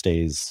carbon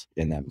stays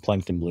in them.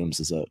 Plankton blooms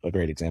is a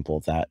great example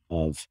of that,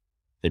 of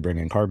they bring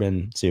in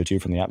carbon,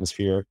 CO2 from the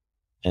atmosphere,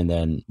 and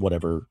then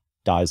whatever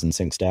dies and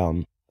sinks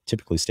down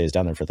typically stays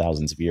down there for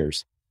thousands of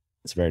years.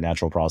 It's a very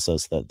natural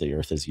process that the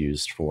earth has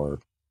used for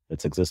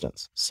its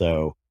existence.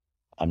 So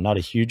I'm not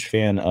a huge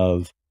fan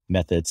of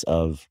methods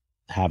of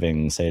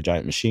having, say, a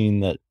giant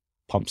machine that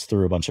pumps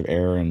through a bunch of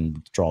air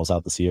and draws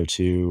out the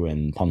CO2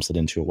 and pumps it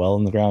into a well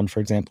in the ground, for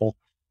example.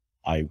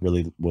 I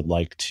really would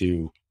like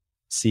to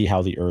see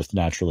how the earth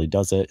naturally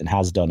does it and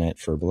has done it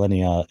for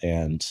millennia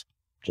and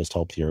just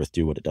help the earth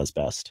do what it does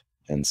best.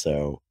 And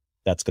so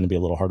that's going to be a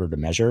little harder to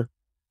measure,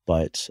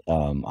 but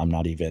I'm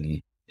not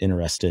even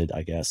interested,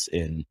 I guess,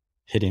 in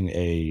hitting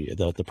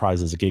the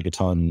prize is a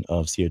gigaton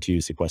of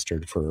CO2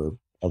 sequestered for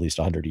at least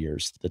 100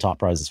 years. The top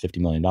prize is $50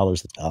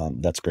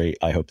 million. That's great.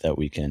 I hope that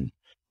we can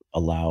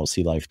allow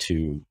sea life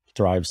to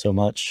thrive so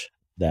much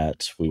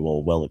that we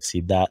will well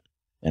exceed that.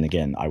 And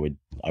again, I would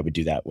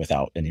do that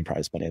without any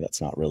prize money.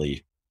 That's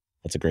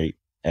a great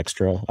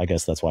extra. I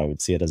guess that's why I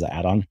would see it as an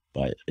add-on,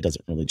 but it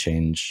doesn't really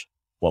change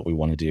what we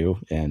want to do.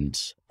 And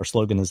our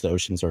slogan is the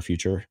ocean's our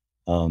future.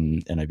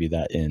 And I view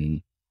that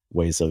in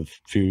ways of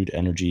food,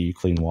 energy,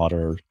 clean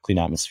water, clean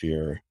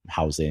atmosphere,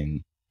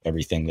 housing,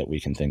 everything that we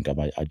can think of.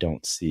 I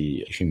don't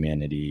see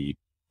humanity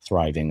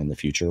thriving in the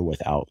future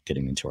without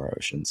getting into our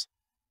oceans.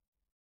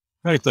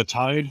 Right. The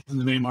tide, and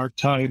the name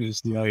Arktide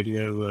is the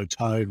idea of a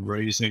tide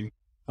raising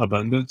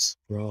abundance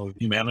for all of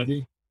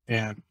humanity.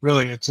 And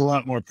really, it's a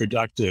lot more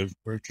productive.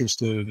 We're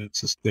interested in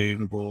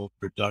sustainable,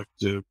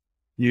 productive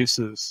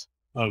uses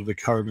of the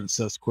carbon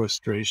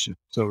sequestration.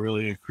 So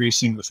really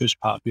increasing the fish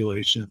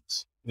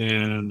populations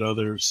and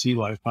other sea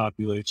life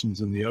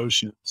populations in the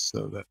oceans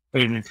so that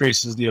it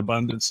increases the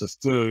abundance of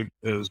food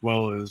as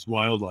well as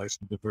wildlife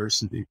and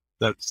diversity.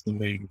 That's the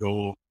main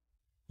goal.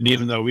 And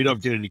even though we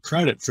don't get any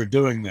credit for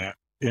doing that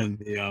in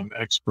the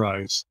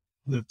Xprize,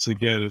 it's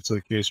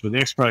a case where the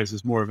Xprize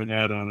is more of an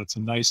add-on. It's a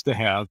nice to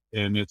have,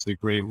 and it's a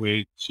great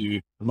way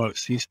to promote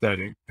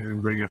seasteading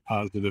and bring a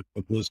positive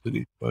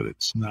publicity, but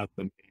it's not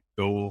the main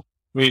goal.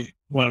 We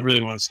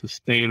really want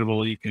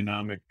sustainable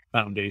economic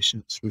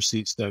foundations for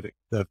seasteading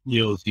that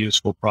yields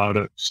useful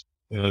products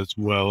as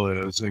well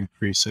as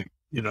increasing,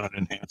 and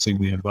enhancing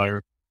the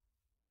environment.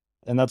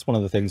 And that's one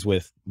of the things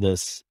with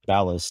this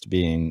ballast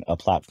being a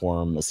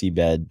platform, a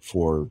seabed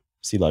for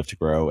sea life to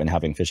grow and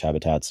having fish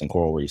habitats and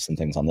coral reefs and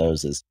things on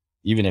those is,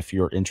 even if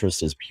your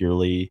interest is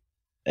purely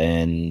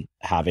in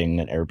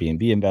having an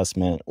Airbnb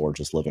investment or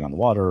just living on the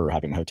water or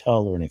having a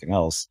hotel or anything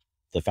else,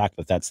 the fact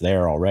that that's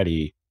there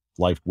already,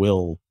 life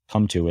will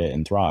come to it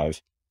and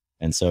thrive.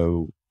 And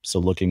so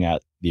looking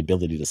at the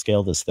ability to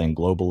scale this thing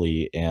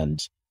globally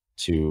and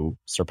to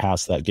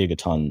surpass that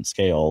gigaton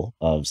scale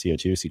of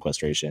CO2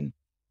 sequestration,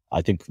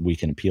 I think we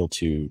can appeal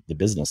to the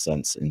business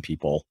sense in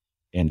people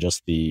and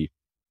just the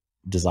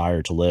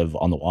desire to live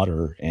on the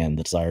water and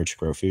the desire to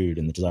grow food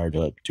and the desire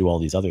to do all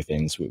these other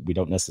things. We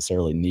don't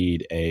necessarily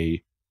need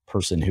a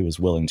person who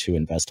is willing to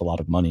invest a lot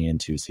of money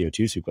into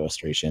CO2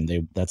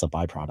 sequestration. That's a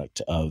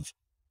byproduct of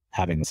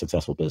having a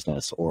successful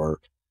business or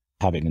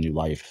having a new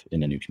life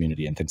in a new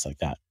community and things like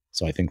that.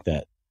 So I think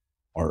that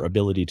our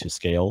ability to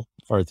scale,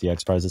 as far as the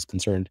Xprize is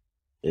concerned,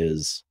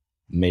 is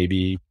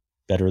maybe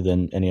better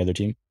than any other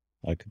team.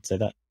 I could say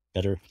that.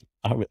 Better.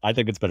 I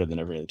think it's better than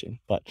every other team,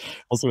 but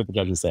we'll see what the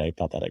judges say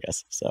about that, I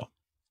guess. So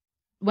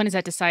When is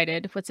that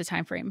decided? What's the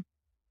time frame?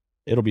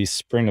 it'll be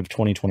spring of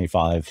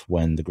 2025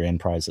 when the grand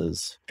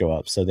prizes go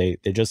up. So they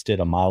just did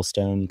a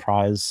milestone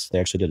prize. They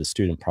actually did a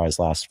student prize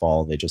last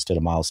fall. They just did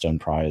a milestone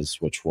prize,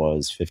 which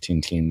was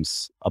 15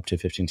 teams, up to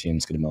 15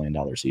 teams get $1 million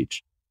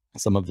each.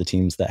 Some of the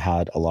teams that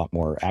had a lot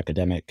more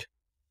academic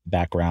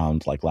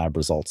background, like lab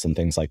results and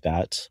things like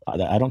that,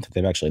 I don't think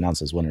they've actually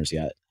announced as winners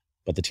yet,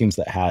 but the teams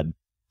that had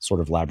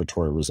sort of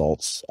laboratory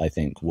results, I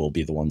think, will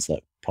be the ones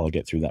that probably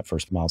get through that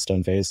first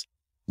milestone phase,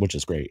 which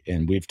is great.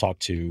 And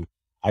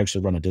I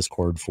actually run a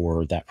Discord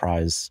for that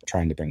prize,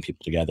 trying to bring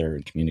people together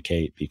and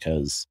communicate,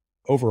 because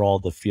overall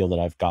the feel that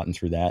I've gotten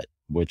through that,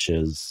 which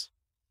is,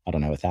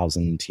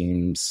 1,000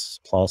 teams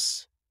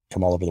plus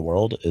from all over the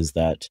world, is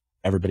that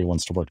everybody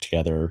wants to work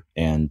together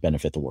and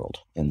benefit the world.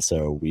 And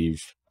so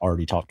we've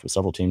already talked with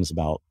several teams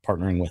about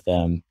partnering with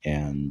them.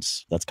 And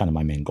that's kind of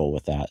my main goal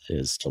with that,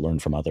 is to learn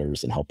from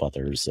others and help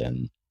others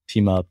and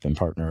team up and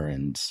partner.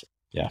 And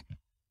yeah.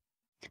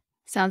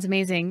 Sounds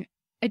amazing.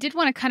 I did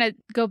want to kind of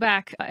go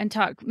back and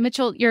talk.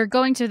 Mitchell, you're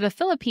going to the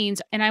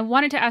Philippines, and I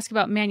wanted to ask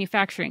about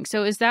manufacturing.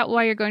 So is that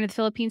why you're going to the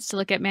Philippines, to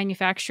look at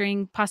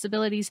manufacturing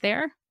possibilities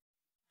there?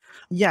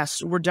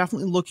 Yes, we're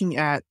definitely looking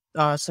at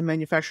some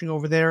manufacturing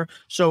over there.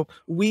 So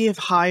we have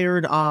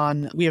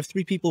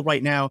 3 people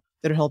right now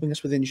that are helping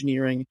us with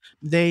engineering.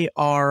 They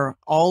are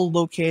all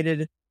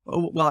located,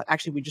 well,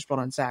 actually, we just brought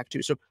on Zach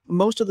too. So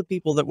most of the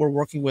people that we're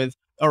working with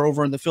are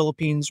over in the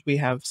Philippines. We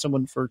have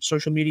someone for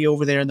social media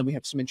over there, and then we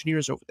have some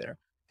engineers over there.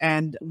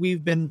 And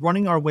we've been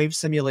running our wave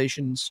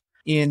simulations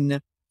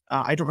in,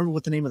 I don't remember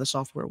what the name of the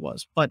software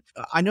was, but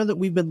I know that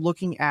we've been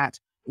looking at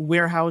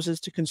warehouses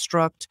to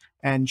construct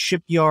and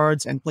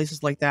shipyards and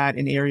places like that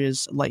in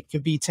areas like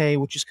Cavite,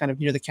 which is kind of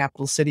near the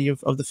capital city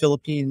of the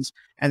Philippines,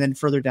 and then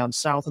further down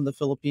south in the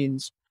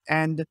Philippines.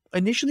 And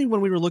initially,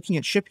 when we were looking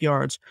at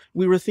shipyards,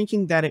 we were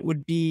thinking that it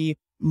would be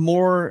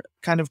more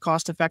kind of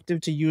cost effective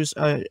to use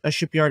a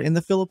shipyard in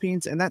the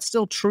Philippines. And that's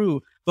still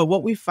true. But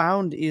what we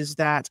found is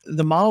that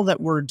the model that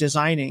we're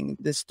designing,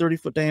 this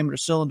 30-foot diameter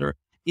cylinder,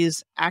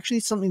 is actually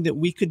something that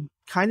we could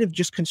kind of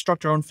just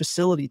construct our own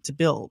facility to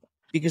build,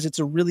 because it's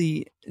a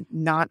really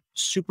not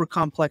super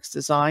complex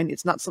design.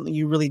 It's not something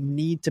you really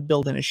need to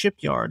build in a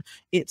shipyard.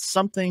 It's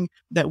something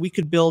that we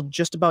could build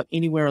just about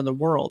anywhere in the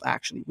world,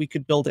 actually. We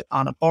could build it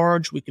on a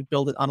barge, we could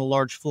build it on a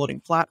large floating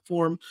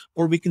platform,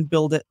 or we can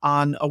build it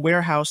on a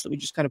warehouse that we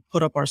just kind of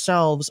put up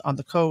ourselves on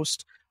the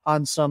coast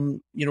on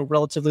some,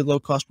 relatively low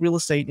cost real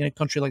estate in a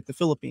country like the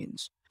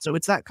Philippines. So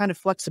it's that kind of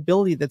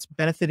flexibility that's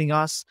benefiting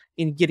us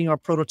in getting our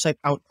prototype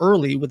out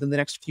early within the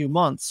next few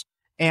months,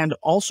 and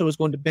also is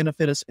going to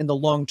benefit us in the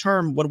long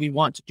term when we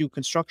want to do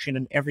construction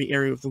in every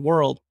area of the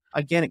world.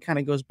 Again, it kind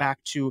of goes back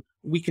to,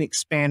 we can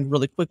expand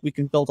really quick. We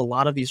can build a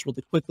lot of these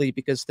really quickly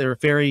because they're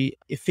very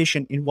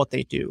efficient in what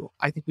they do.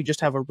 I think we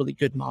just have a really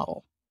good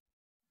model.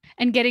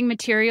 And getting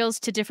materials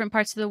to different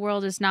parts of the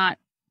world is not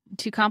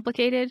too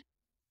complicated?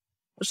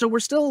 So we're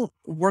still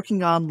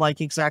working on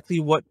like exactly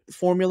what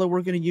formula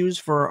we're going to use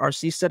for our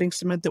seasteading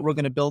cement that we're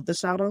going to build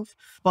this out of.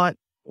 But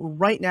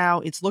right now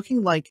it's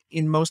looking like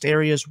in most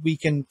areas we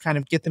can kind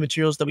of get the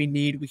materials that we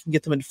need. We can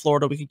get them in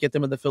Florida. We could get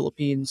them in the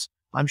Philippines.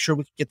 I'm sure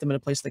we could get them in a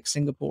place like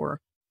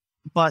Singapore.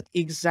 But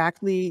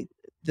exactly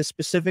the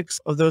specifics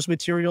of those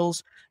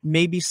materials,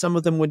 maybe some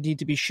of them would need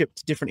to be shipped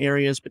to different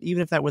areas. But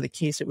even if that were the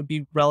case, it would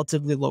be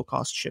relatively low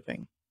cost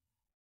shipping.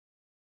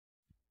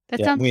 That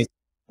Yeah, sounds.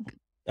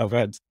 oh, go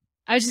ahead.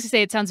 I was just gonna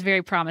say it sounds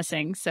very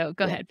promising. So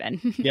go ahead, Ben.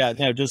 Yeah,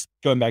 no, just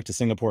going back to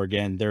Singapore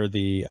again, they're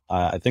the,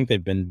 I think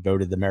they've been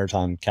voted the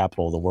maritime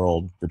capital of the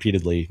world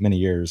repeatedly, many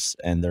years.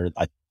 And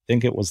I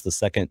think it was the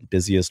second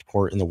busiest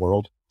port in the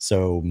world.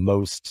 So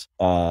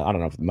I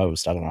don't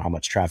know how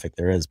much traffic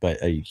there is, but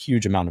a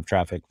huge amount of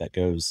traffic that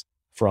goes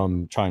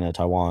from China,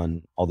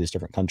 Taiwan, all these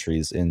different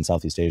countries in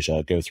Southeast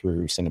Asia go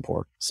through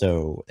Singapore.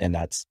 So, and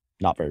that's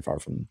not very far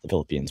from the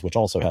Philippines, which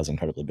also has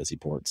incredibly busy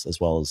ports, as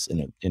well as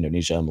in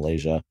Indonesia,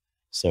 Malaysia.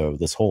 So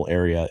this whole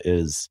area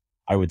is,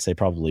 I would say,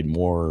 probably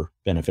more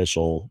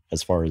beneficial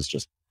as far as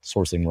just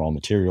sourcing raw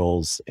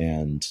materials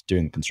and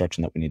doing the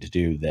construction that we need to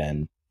do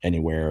than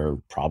anywhere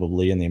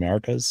probably in the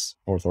Americas,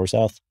 north or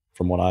south,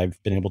 from what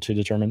I've been able to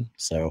determine.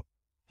 So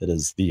it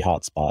is the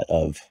hot spot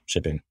of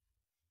shipping.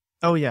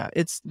 Oh yeah,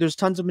 there's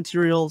tons of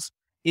materials.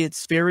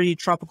 It's very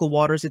tropical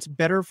waters. It's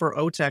better for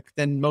OTEC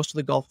than most of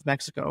the Gulf of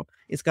Mexico.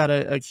 It's got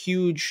a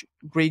huge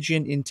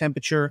gradient in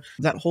temperature.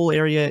 That whole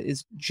area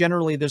is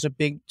generally, there's a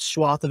big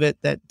swath of it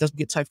that doesn't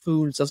get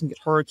typhoons, doesn't get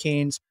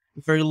hurricanes,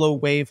 very low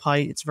wave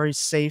height. It's very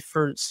safe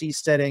for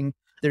seasteading.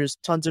 There's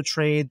tons of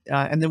trade.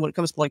 And then when it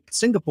comes to like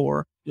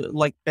Singapore,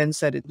 like Ben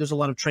said, there's a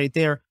lot of trade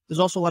there. There's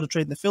also a lot of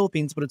trade in the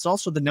Philippines, but it's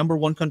also the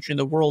 #1 country in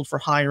the world for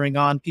hiring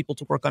on people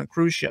to work on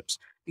cruise ships,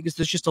 because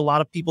there's just a lot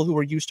of people who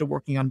are used to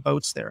working on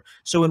boats there.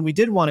 So when we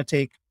did want to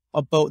take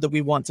a boat that we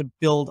want to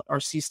build our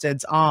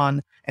seasteads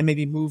on and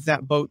maybe move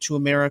that boat to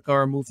America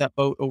or move that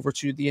boat over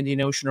to the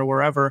Indian Ocean or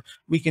wherever,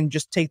 we can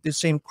just take the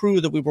same crew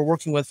that we were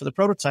working with for the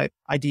prototype,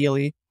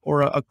 ideally,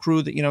 or a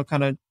crew that,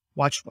 kind of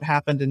watched what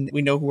happened and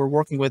we know who we're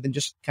working with, and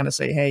just kind of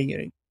say, hey,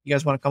 you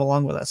guys want to come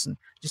along with us, and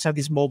just have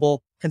these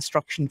mobile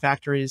construction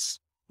factories,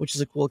 which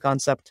is a cool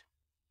concept.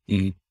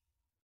 Mm-hmm.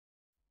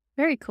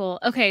 Very cool.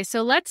 Okay,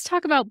 so let's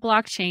talk about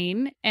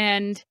blockchain,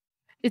 and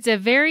it's a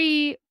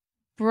very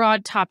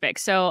broad topic.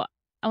 So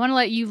I want to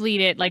let you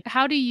lead it. Like,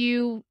 how do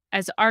you,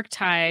 as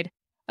Arktide,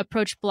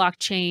 approach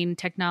blockchain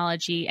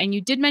technology? And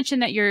you did mention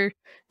that you're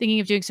thinking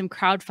of doing some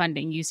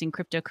crowdfunding using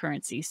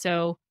cryptocurrency.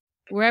 So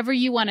wherever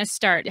you want to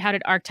start, how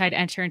did Arktide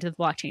enter into the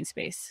blockchain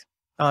space?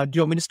 Do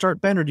you want me to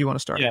start, Ben, or do you want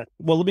to start? Yeah.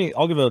 Well,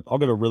 I'll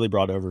give a really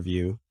broad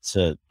overview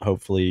to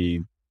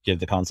hopefully give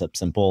the concept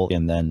simple,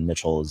 and then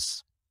Mitchell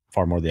is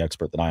far more the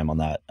expert than I am on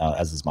that,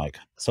 as is Mike.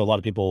 So a lot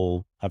of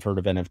people have heard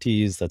of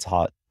NFTs. That's a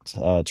hot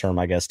term,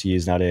 I guess, to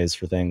use nowadays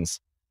for things.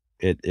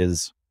 It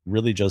is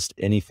really just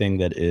anything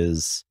that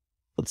is,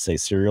 let's say,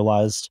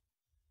 serialized.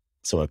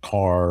 So a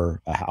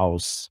car, a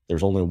house,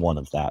 there's only one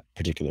of that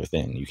particular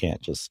thing. You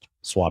can't just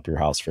swap your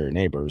house for your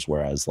neighbor's,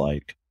 whereas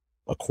like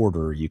a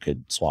quarter, you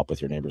could swap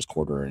with your neighbor's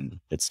quarter and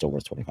it's still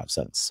worth 25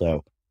 cents.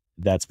 So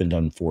that's been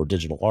done for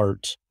digital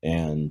art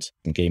and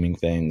gaming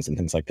things and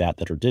things like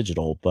that are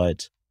digital.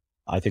 But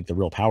I think the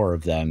real power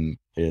of them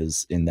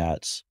is in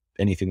that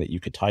anything that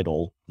you could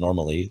title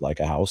normally, like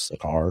a house, a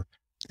car,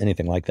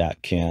 anything like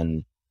that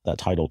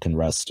title can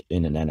rest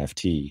in an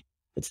NFT.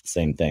 It's the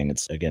same thing.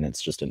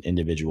 It's just an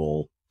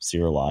individual,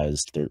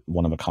 serialized, they're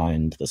one of a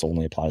kind. This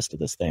only applies to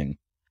this thing.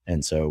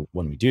 And so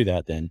when we do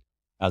that, then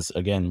I said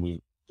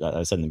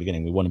in the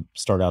beginning, we want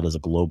to start out as a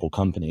global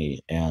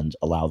company and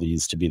allow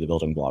these to be the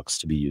building blocks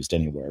to be used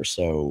anywhere.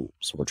 So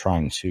we're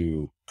trying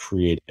to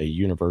create a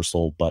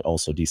universal but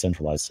also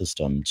decentralized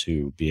system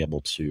to be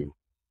able to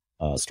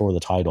store the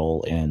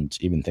title and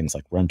even things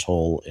like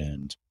rental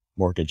and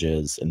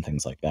mortgages and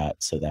things like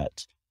that, so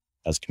that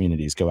as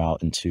communities go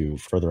out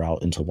further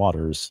out into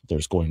waters,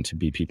 there's going to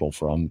be people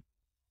from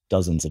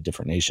dozens of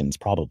different nations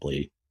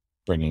probably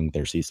bringing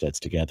their seasteads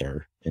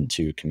together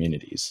into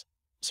communities.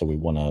 So we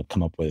want to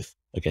come up with,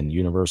 again,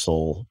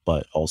 universal,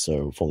 but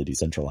also fully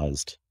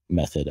decentralized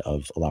method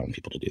of allowing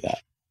people to do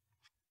that.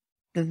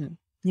 Mm-hmm.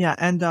 Yeah.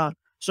 And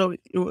so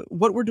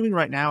what we're doing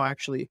right now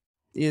actually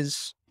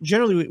is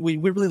generally we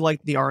really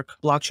like the Ark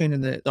blockchain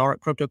and the Ark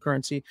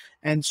cryptocurrency.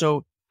 And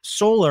so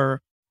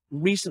Solar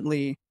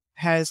recently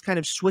has kind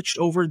of switched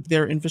over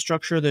their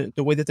infrastructure,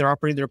 the way that they're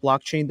operating their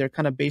blockchain. They're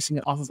kind of basing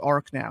it off of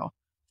Ark now.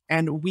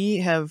 And we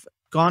have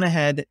gone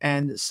ahead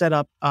and set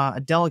up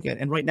a delegate.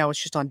 And right now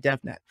it's just on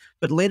DevNet.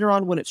 But later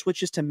on, when it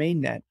switches to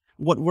mainnet,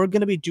 what we're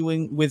going to be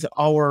doing with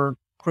our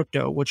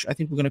crypto, which I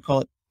think we're going to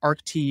call it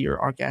ArkT or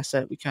Ark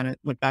Asset. We kind of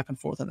went back and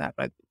forth on that,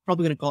 but I'm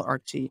probably going to call it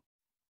ArkT,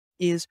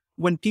 is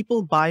when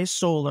people buy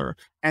Solar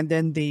and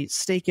then they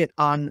stake it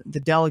on the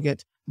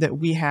delegate that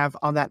we have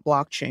on that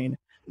blockchain,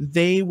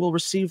 they will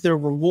receive their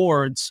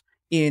rewards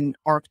in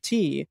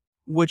ArkT,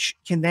 which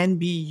can then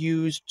be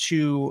used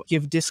to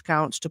give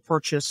discounts to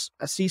purchase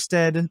a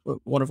seastead,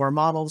 one of our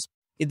models.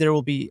 There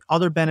will be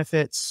other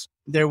benefits.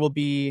 There will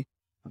be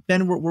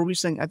Ben, were we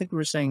saying, I think we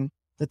were saying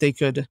that they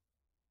could.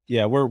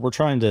 Yeah, we're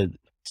trying to,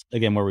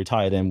 again, where we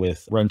tie it in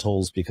with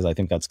rentals, because I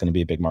think that's going to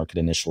be a big market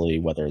initially,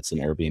 whether it's an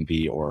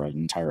Airbnb or an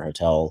entire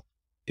hotel,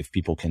 if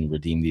people can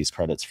redeem these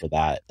credits for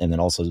that. And then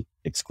also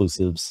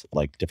exclusives,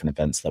 like different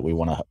events that we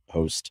want to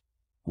host.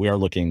 We are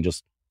looking,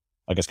 just,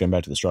 I guess, going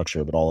back to the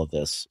structure, but all of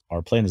this,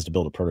 our plan is to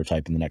build a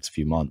prototype in the next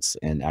few months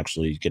and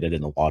actually get it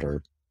in the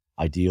water,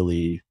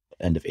 ideally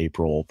end of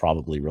April,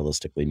 probably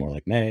realistically more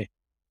like May,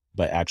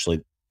 but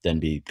actually then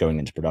be going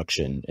into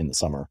production in the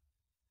summer.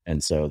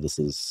 And so this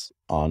is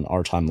on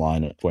our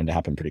timeline going to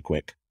happen pretty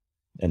quick.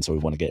 And so we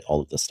want to get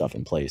all of this stuff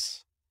in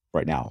place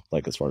right now,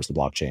 like as far as the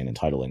blockchain and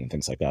titling and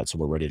things like that. So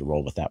we're ready to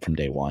roll with that from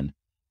day one.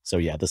 So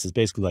yeah, this is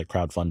basically like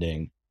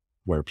crowdfunding,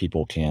 where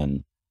people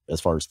can, as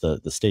far as the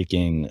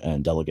staking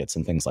and delegates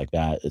and things like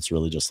that, it's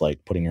really just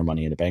like putting your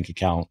money in a bank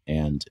account.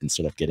 And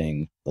instead of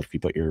getting, like if you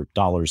put your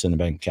dollars in a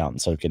bank account,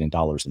 instead of getting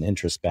dollars in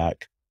interest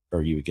back,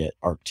 or you would get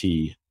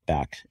Arktide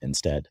back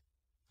instead,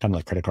 kind of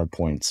like credit card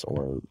points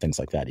or things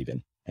like that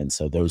even. And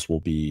so those will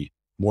be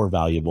more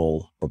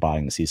valuable for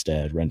buying the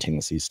Seastead, renting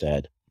the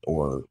Seastead,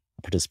 or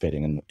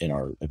participating in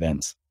our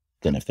events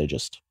than if they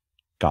just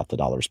got the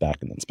dollars back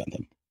and then spent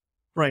them.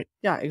 Right.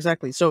 Yeah,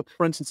 exactly. So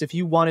for instance, if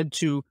you wanted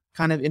to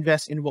kind of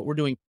invest in what we're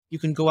doing, you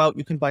can go out,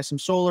 you can buy some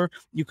solar,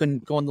 you can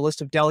go on the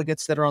list of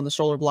delegates that are on the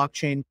solar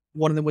blockchain.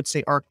 One of them would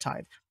say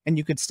Arktide, and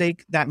you could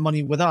stake that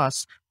money with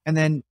us. And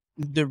then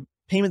the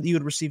payment that you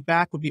would receive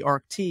back would be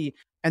Arktide.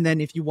 And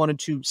then if you wanted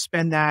to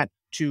spend that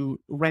to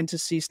rent a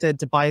Seastead,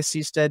 to buy a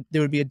Seastead,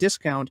 there would be a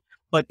discount.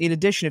 But in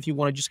addition, if you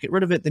want to just get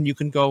rid of it, then you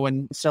can go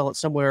and sell it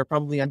somewhere,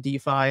 probably on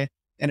DeFi,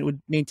 and it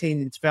would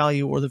maintain its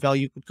value, or the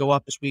value could go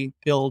up as we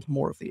build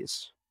more of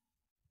these.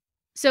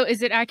 So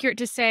is it accurate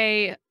to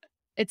say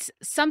it's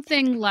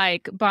something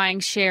like buying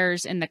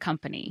shares in the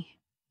company?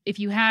 If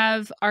you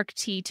have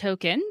Arktide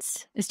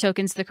tokens, is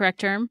tokens the correct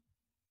term?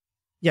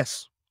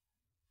 Yes.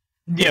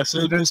 Yes,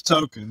 it is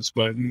tokens,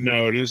 but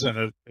no, it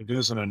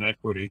isn't an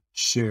equity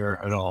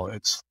share at all.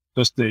 It's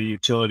just a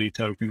utility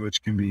token,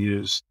 which can be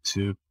used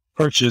to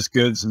purchase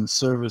goods and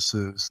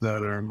services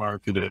that are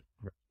marketed,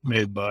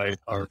 made by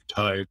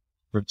Arktide,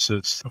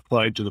 versus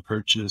applied to the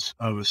purchase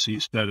of a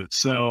Seastead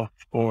itself,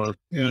 or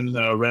in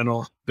the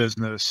rental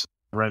business,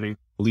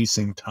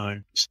 leasing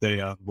time to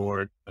stay on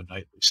board, a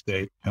nightly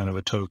stay, kind of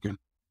a token.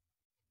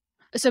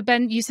 So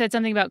Ben, you said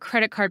something about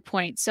credit card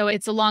points. So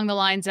it's along the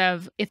lines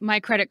of, if my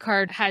credit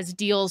card has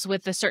deals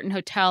with a certain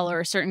hotel or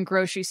a certain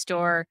grocery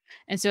store,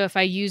 and so if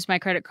I use my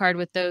credit card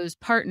with those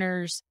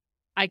partners,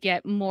 I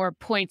get more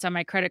points on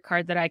my credit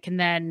card that I can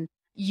then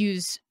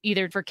use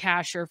either for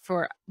cash or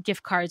for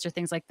gift cards or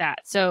things like that.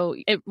 So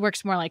it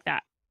works more like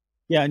that.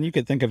 Yeah, and you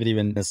could think of it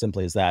even as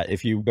simply as that.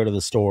 If you go to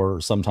the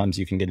store, sometimes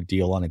you can get a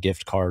deal on a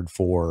gift card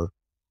for,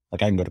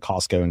 like I can go to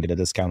Costco and get a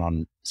discount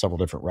on several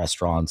different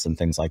restaurants and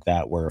things like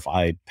that, where if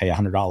I pay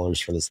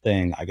 $100 for this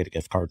thing, I get a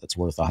gift card that's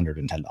worth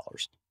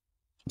 $110,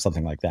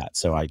 something like that.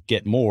 So I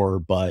get more,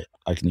 but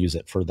I can use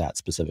it for that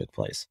specific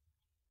place.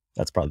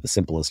 That's probably the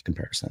simplest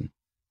comparison.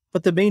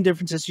 But the main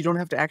difference is you don't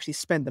have to actually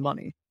spend the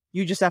money.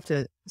 You just have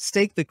to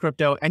stake the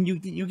crypto, and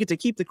you get to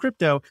keep the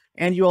crypto,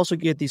 and you also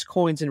get these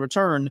coins in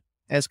return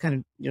as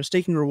kind of,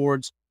 staking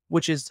rewards,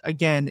 which is,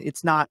 again,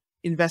 it's not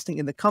investing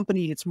in the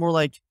company. It's more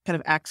like kind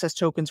of access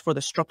tokens for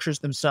the structures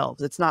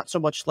themselves. It's not so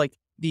much like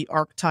the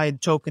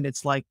Arktide token.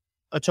 It's like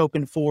a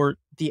token for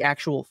the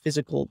actual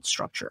physical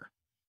structure.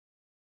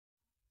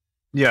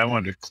 Yeah, I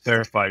wanted to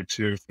clarify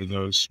too, for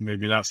those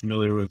maybe not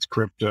familiar with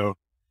crypto.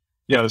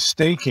 Yeah,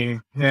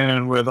 staking,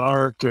 and with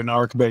ARK and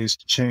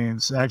ARK-based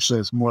chains,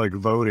 actually it's more like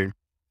voting,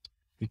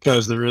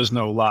 because there is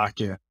no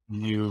lock-in.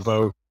 You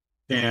vote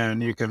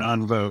and you can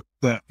unvote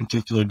that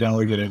particular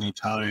delegate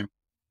anytime,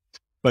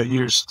 but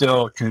you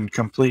still can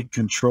complete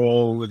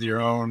control with your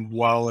own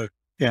wallet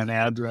and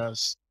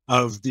address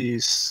of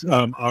these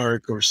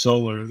ARK or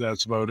solar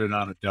that's voted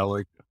on a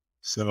delegate.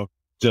 So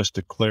just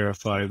to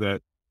clarify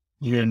that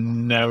you're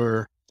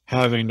never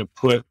having to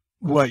put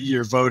what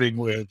you're voting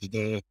with,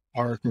 the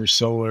ARK or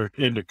solar,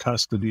 into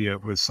custody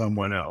with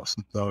someone else.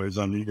 It's always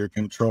under your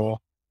control.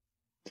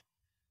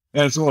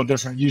 And it's a little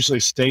different.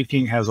 Usually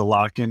staking has a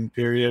lock-in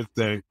period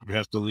that you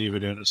have to leave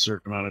it in a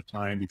certain amount of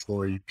time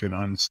before you can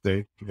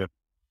unstake it.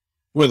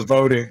 With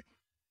voting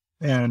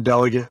and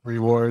delegate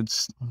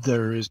rewards,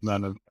 there is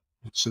none of it.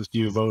 It's just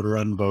you vote or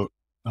unvote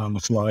on the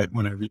fly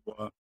whenever you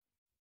want.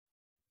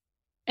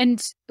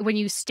 And when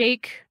you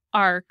stake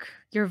ARK,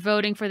 you're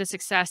voting for the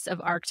success of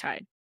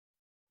Arktide.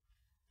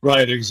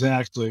 Right,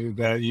 exactly.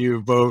 That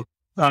you vote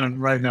on.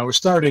 Right now, we're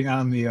starting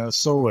on the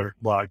solar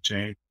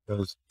blockchain,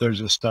 because they're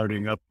just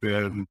starting up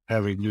and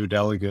having new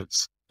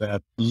delegates.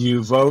 That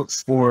you vote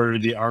for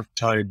the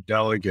Arktide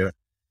delegate,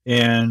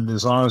 and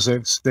as long as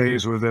it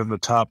stays within the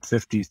top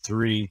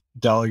 53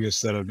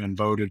 delegates that have been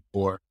voted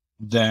for,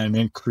 then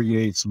it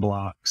creates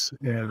blocks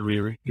and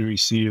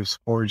receives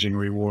foraging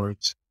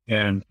rewards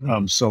and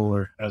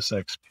solar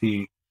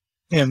SXP.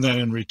 And then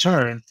in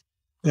return,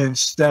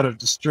 instead of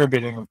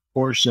distributing a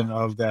portion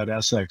of that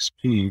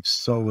SXP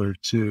solar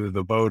to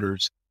the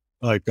voters,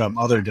 like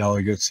other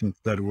delegates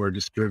that were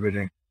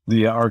distributing,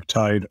 the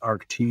Arktide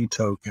Arktide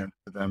token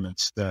for them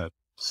instead.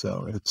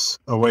 So it's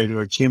a way to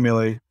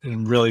accumulate,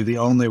 and really the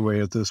only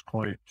way at this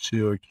point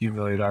to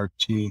accumulate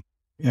Arktide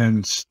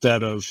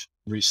instead of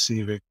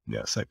receiving the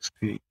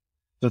SXP.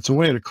 That's a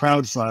way to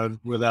crowdfund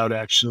without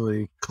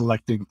actually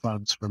collecting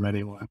funds from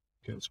anyone,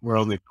 because we're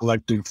only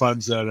collecting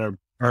funds that are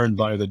earned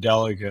by the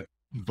delegate,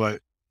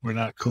 but we're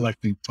not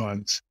collecting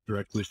funds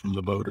directly from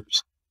the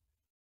voters.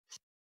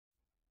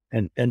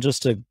 And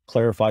just to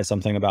clarify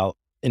something about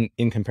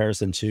in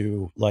comparison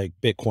to like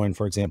Bitcoin,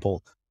 for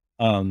example,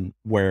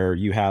 where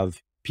you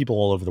have people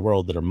all over the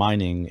world that are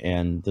mining,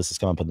 and this has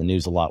come up in the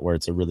news a lot, where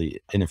it's a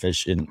really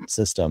inefficient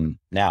system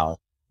now,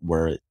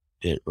 where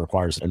it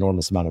requires an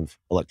enormous amount of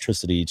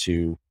electricity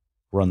to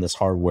run this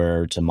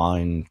hardware to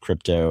mine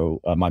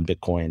crypto, mine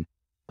Bitcoin.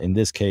 In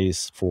this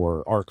case,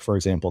 for Ark, for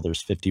example,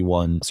 there's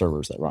 51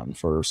 servers that run.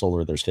 For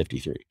Solar, there's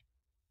 53.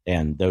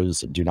 And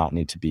those do not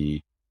need to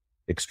be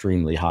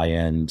extremely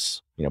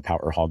high-end,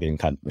 power hogging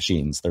kind of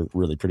machines. They're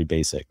really pretty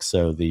basic.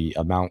 So the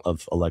amount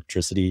of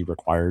electricity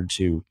required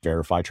to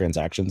verify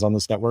transactions on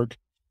this network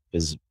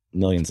is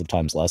millions of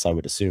times less, I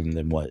would assume,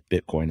 than what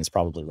Bitcoin is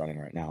probably running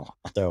right now.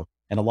 So,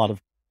 and a lot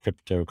of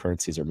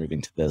cryptocurrencies are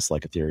moving to this,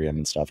 like Ethereum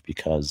and stuff,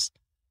 because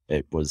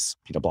it was,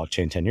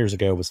 blockchain 10 years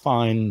ago was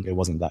fine. It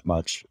wasn't that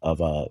much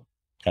of a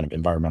kind of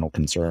environmental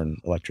concern,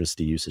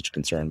 electricity usage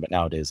concern, but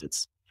nowadays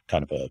it's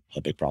kind of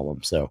a big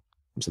problem. So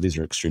these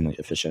are extremely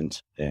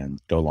efficient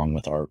and go along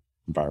with our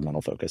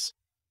environmental focus.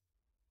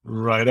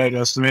 Right. I'd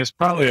estimate it's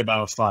probably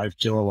about 5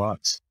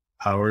 kilowatts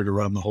power to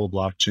run the whole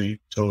blockchain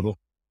total.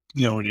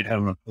 When you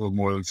have a little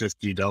more than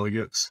 50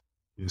 delegates,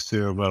 you see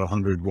about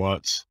 100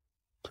 watts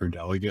per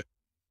delegate.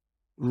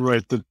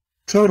 Right. The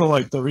total,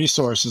 like the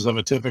resources of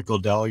a typical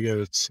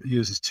delegate,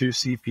 uses 2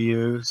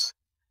 CPUs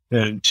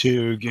and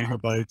 2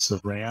 gigabytes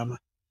of RAM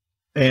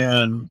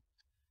and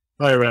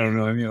probably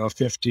around,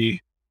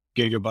 50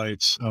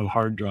 gigabytes of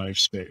hard drive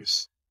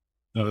space.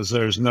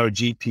 There's no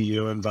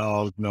GPU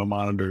involved, no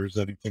monitors,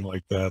 anything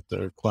like that.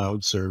 They're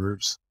cloud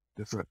servers,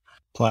 different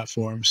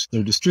platforms.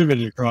 They're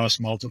distributed across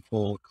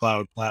multiple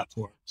cloud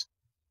platforms.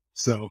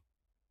 So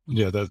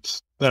yeah,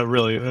 that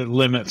really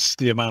limits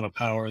the amount of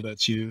power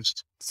that's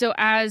used. So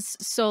as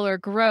solar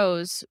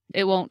grows,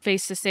 it won't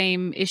face the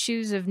same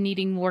issues of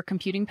needing more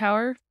computing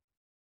power?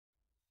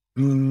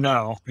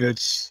 No,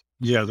 there's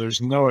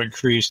no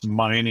increased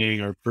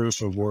mining or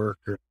proof of work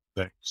or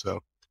anything.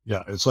 So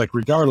yeah, it's like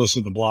regardless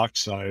of the block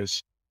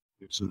size,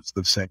 it's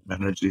the same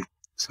energy,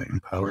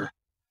 same power.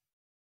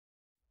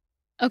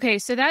 Okay,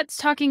 so that's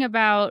talking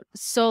about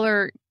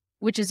solar,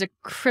 which is a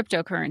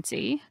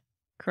cryptocurrency,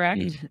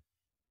 correct? Mm-hmm.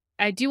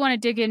 I do want to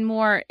dig in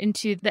more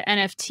into the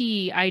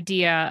NFT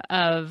idea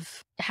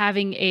of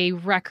having a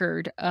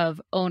record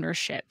of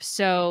ownership.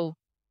 So,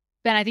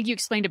 Ben, I think you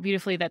explained it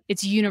beautifully that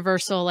it's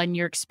universal and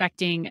you're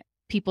expecting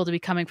people to be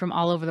coming from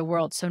all over the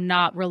world. So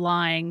not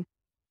relying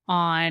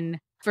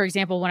on, for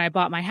example, when I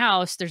bought my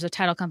house, there's a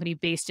title company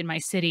based in my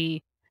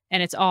city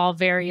and it's all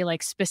very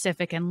like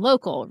specific and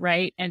local,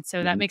 right? And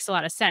so that makes a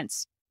lot of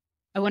sense.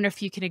 I wonder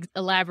if you can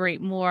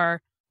elaborate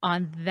more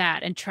on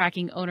that and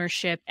tracking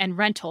ownership and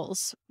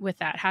rentals with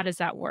that. How does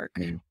that work?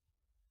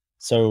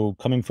 So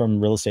coming from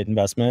real estate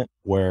investment,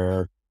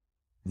 where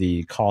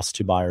the cost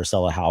to buy or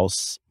sell a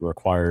house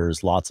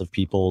requires lots of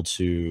people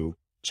to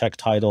check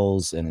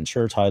titles and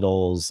insure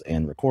titles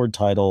and record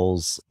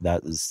titles.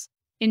 That is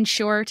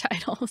insure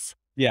titles.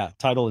 Yeah.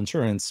 Title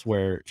insurance,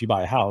 where if you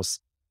buy a house,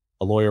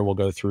 a lawyer will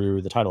go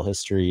through the title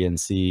history and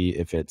see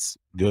if it's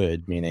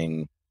good,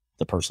 meaning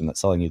the person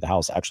that's selling you the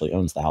house actually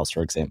owns the house,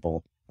 for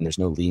example, and there's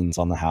no liens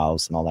on the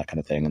house and all that kind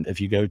of thing. And if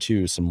you go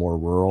to some more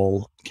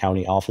rural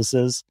county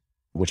offices,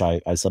 which I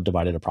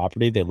subdivided a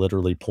property, they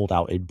literally pulled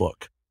out a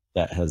book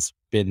that has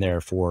been there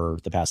for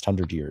the past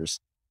 100 years.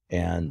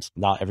 And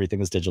not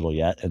everything is digital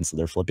yet. And so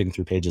they're flipping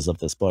through pages of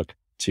this book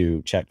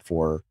to check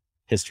for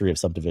history of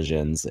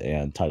subdivisions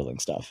and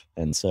titling stuff.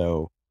 And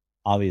so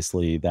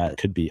obviously that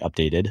could be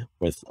updated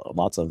with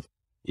lots of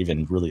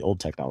even really old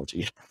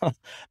technology.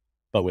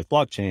 But with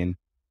blockchain,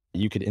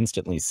 you could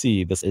instantly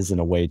see this isn't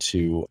a way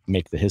to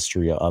make the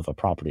history of a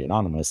property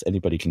anonymous.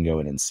 Anybody can go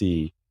in and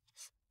see,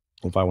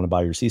 if I want to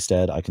buy your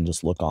seastead, I can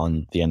just look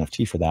on the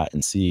NFT for that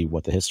and see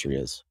what the history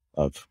is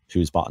of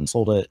who's bought and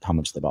sold it, how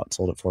much they bought and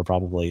sold it for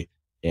probably,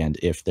 and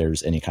if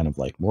there's any kind of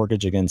like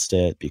mortgage against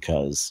it,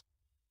 because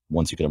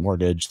once you get a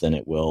mortgage, then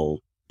it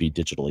will be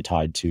digitally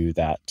tied to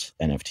that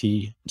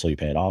NFT until you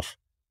pay it off.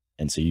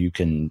 And so you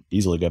can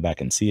easily go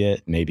back and see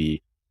it.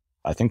 Maybe,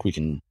 I think we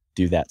can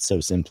do that so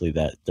simply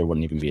that there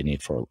wouldn't even be a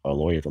need for a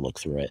lawyer to look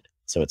through it.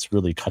 So it's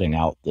really cutting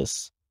out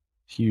this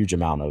huge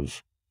amount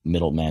of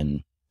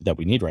middlemen that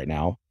we need right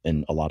now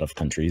in a lot of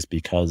countries,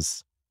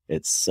 because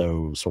it's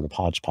so sort of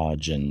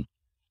hodgepodge, and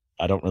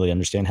I don't really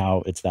understand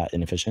how it's that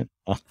inefficient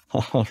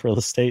real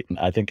estate. And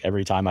I think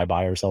every time I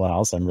buy or sell a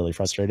house, I'm really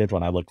frustrated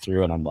when I look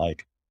through and I'm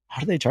like,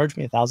 how do they charge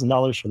me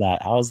 $1,000 for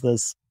that? How is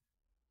this,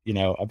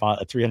 I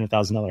bought a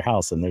 $300,000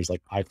 house and there's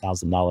like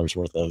 $5,000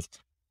 worth of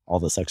all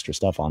this extra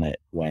stuff on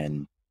it,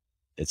 when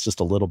it's just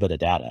a little bit of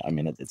data. I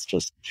mean, it's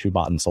just who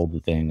bought and sold the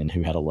thing and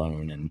who had a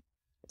loan. And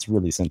It's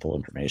really simple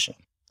information.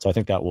 So I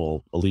think that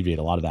will alleviate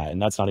a lot of that.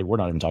 And we're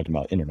not even talking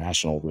about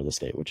international real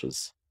estate, which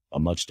is a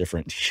much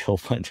different deal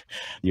when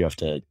you have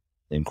to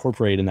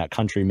incorporate in that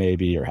country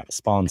maybe, or have a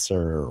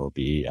sponsor, or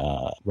be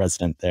a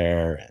resident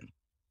there and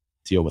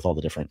deal with all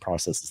the different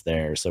processes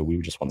there. So we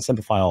just want to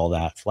simplify all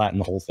that, flatten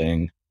the whole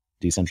thing,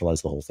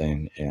 decentralize the whole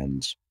thing,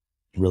 and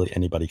really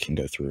anybody can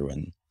go through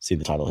and see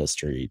the title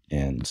history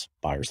and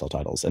buy or sell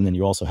titles. And then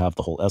you also have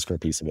the whole escrow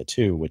piece of it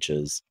too, which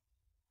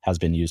has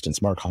been used in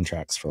smart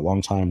contracts for a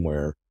long time,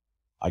 where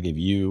I give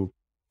you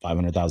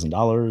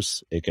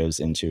 $500,000. It goes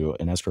into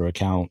an escrow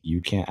account.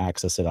 You can't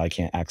access it. I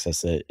can't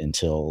access it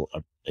until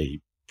a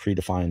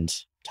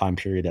predefined time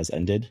period has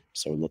ended.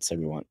 So let's say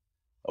we want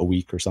a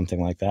week or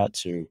something like that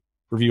to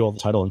review all the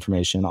title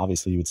information.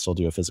 Obviously, you would still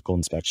do a physical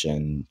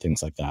inspection,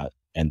 things like that.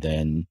 And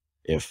then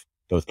if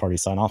both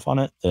parties sign off on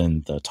it,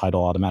 then the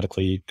title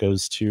automatically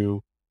goes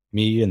to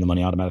me and the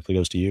money automatically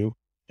goes to you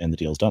and the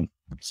deal's done.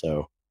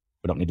 So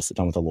we don't need to sit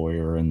down with a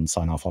lawyer and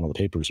sign off on all the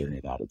papers or any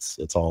of that.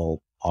 It's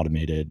all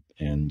automated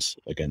and,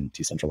 again,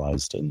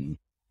 decentralized and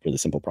really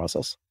simple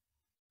process.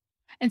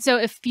 And so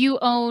if you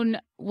own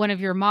one of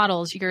your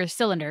models, your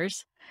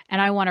cylinders,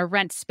 and I want to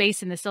rent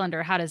space in the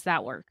cylinder, how does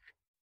that work?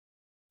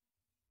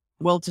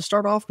 Well, to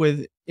start off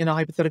with, in a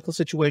hypothetical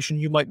situation,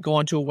 you might go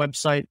onto a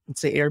website,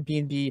 let's say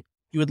Airbnb.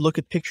 You would look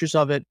at pictures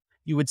of it.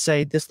 You would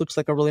say, this looks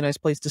like a really nice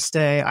place to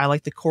stay. I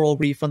like the coral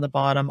reef on the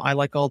bottom. I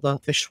like all the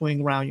fish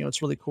swimming around.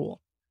 It's really cool.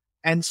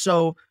 And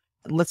so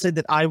let's say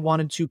that I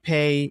wanted to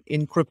pay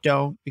in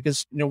crypto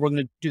because, we're going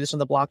to do this on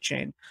the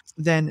blockchain.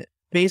 Then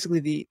basically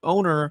the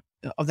owner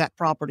of that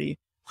property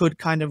could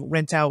kind of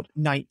rent out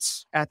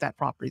nights at that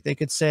property. They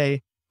could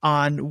say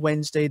on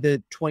Wednesday,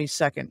 the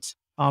 22nd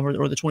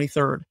or the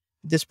 23rd,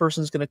 this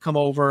person's going to come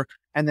over,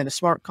 and then a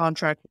smart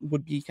contract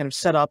would be kind of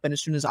set up. And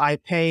as soon as I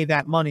pay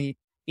that money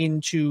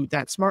into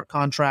that smart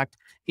contract,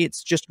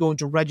 it's just going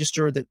to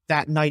register that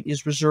that night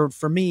is reserved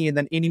for me. And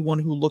then anyone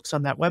who looks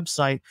on that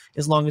website,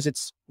 as long as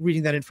it's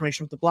reading that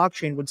information with the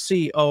blockchain, would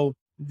see, oh,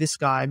 this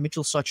guy,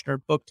 Mitchell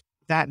Suchner, booked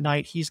that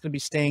night. He's going to be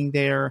staying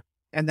there.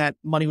 And that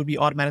money would be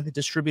automatically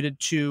distributed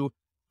to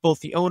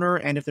both the owner,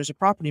 and if there's a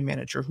property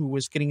manager who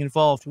was getting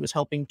involved, who was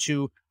helping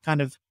to kind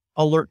of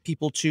alert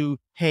people to,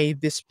 hey,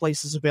 this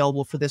place is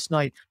available for this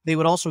night, they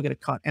would also get a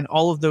cut. And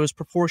all of those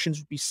proportions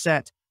would be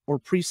set or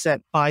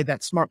preset by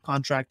that smart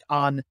contract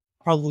on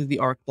probably the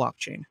Arc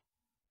blockchain.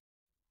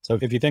 So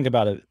if you think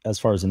about it as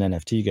far as an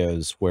NFT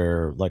goes,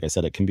 where, like I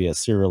said, it can be a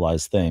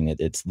serialized thing,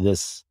 it's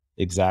this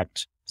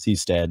exact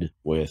Seastead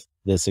with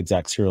this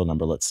exact serial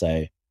number, let's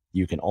say.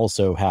 You can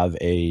also have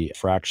a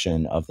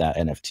fraction of that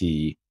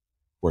NFT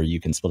where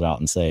you can split out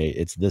and say,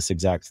 it's this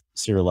exact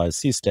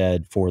serialized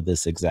Seastead for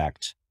this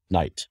exact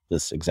night,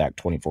 this exact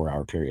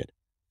 24-hour period.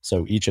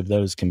 So each of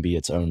those can be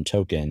its own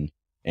token.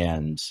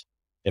 And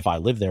if I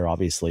live there,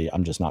 obviously,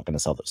 I'm just not going to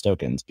sell those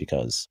tokens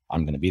because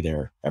I'm going to be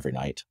there every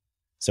night.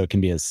 So it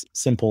can be as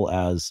simple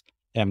as,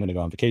 hey, I'm going to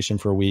go on vacation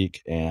for a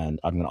week and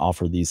I'm going to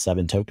offer these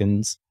 7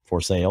 tokens for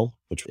sale,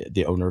 which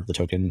the owner of the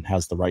token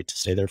has the right to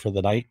stay there for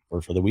the night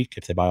or for the week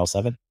if they buy all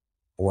 7.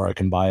 Or I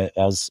can buy it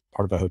as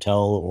part of a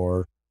hotel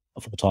or a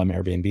full-time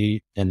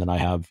Airbnb, and then I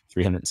have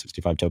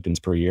 365 tokens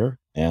per year,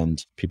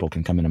 and people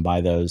can come in and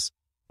buy those.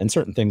 And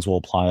certain things will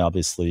apply.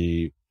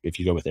 Obviously, if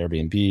you go with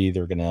Airbnb,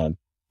 they're going to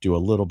do a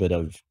little bit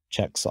of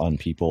checks on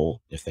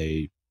people. If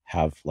they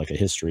have like a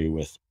history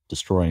with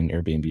destroying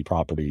Airbnb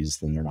properties,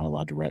 then they're not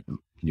allowed to rent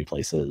new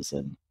places,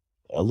 and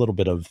a little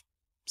bit of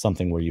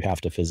something where you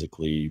have to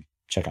physically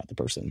check out the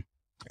person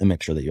and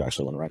make sure that you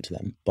actually want to rent to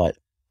them. But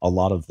a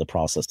lot of the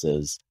process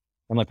is,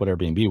 unlike what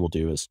Airbnb will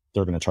do, is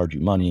they're going to charge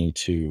you money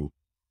to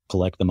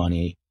collect the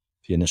money,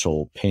 the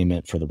initial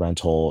payment for the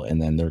rental,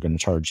 and then they're going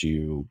to charge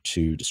you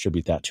to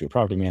distribute that to a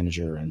property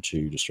manager and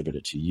to distribute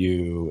it to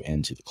you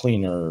and to the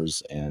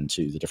cleaners and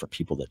to the different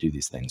people that do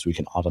these things. We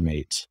can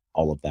automate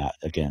all of that,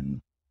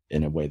 again,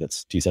 in a way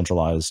that's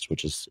decentralized,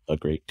 which is a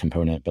great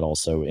component, but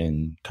also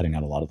in cutting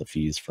out a lot of the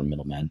fees from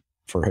middlemen.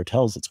 For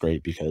hotels, it's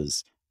great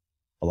because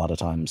a lot of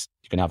times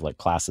you can have like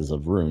classes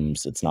of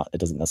rooms. It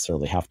doesn't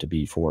necessarily have to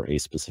be for a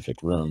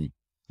specific room.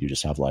 You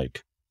just have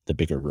like the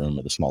bigger room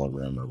or the smaller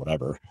room or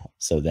whatever.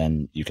 So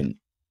then you can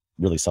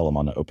really sell them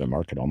on the open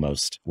market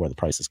almost, where the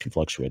prices can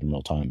fluctuate in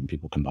real time and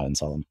people can buy and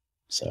sell them.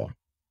 So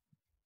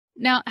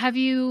now, have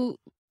you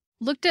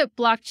looked at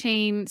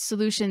blockchain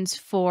solutions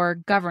for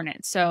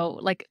governance? So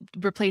like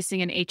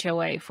replacing an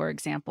HOA, for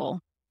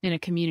example, in a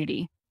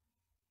community?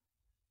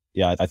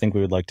 Yeah, I think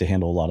we would like to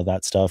handle a lot of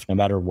that stuff, no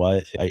matter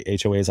what.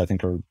 HOAs, I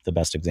think, are the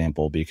best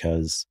example,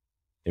 because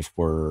if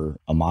we're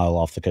a mile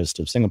off the coast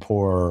of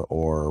Singapore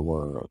or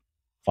we're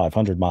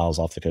 500 miles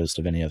off the coast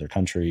of any other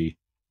country,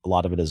 a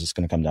lot of it is just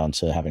going to come down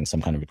to having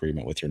some kind of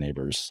agreement with your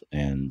neighbors.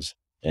 And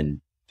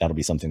that'll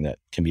be something that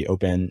can be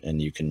open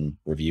and you can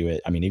review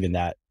it. I mean, even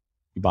that,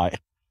 you buy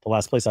the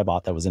last place I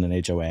bought that was in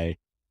an HOA.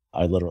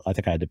 I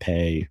think I had to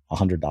pay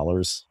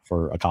 $100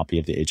 for a copy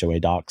of the HOA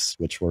docs,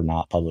 which were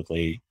not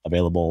publicly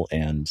available.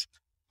 And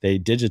they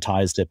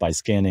digitized it by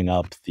scanning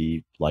up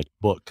the like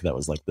book that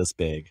was like this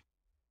big.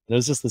 it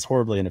was just this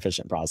horribly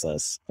inefficient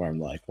process where I'm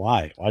like,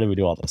 why do we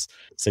do all this?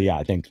 So yeah,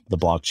 I think the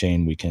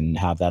blockchain, we can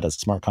have that as a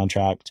smart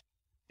contract.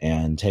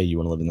 And hey, you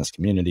want to live in this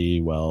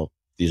community? Well,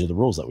 these are the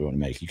rules that we want to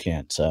make. You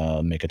can't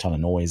make a ton of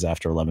noise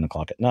after 11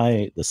 o'clock at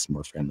night. This is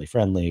more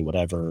friendly,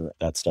 whatever.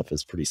 That stuff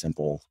is pretty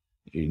simple.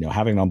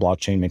 Having it on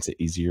blockchain makes it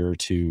easier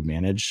to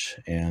manage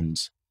and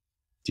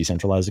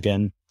decentralize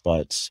again.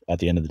 But at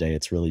the end of the day,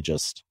 it's really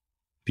just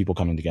people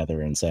coming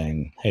together and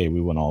saying, hey,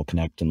 we want to all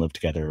connect and live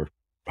together.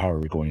 How are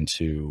we going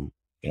to,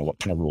 what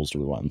kind of rules do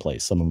we want in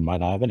place? Some of them might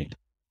not have any.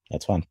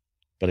 That's fine.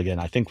 But again,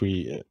 I think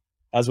we,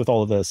 as with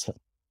all of this,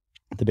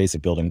 the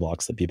basic building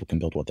blocks that people can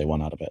build what they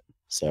want out of it.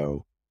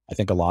 So I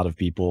think a lot of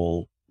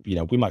people,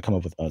 we might come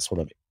up with a sort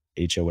of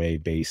HOA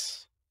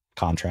base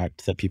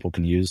contract that people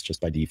can use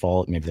just by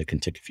default. Maybe they can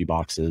tick a few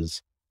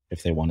boxes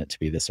if they want it to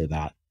be this or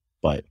that,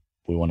 but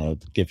we want to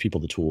give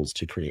people the tools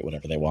to create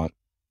whatever they want.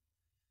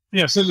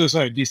 Yeah, so there's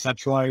a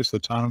decentralized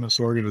autonomous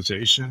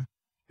organization.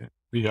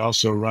 We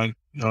also run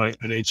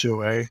an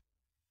HOA.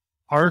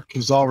 Arc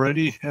has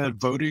already had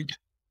voting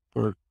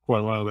for quite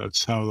a while.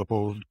 That's how the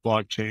whole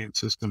blockchain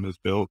system is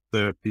built,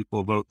 that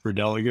people vote for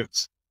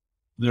delegates.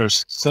 They're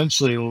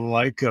essentially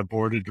like a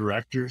board of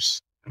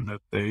directors, and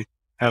that they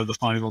have the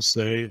final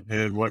say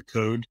in what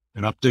code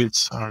and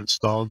updates are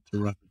installed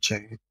to run the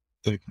chain.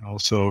 They can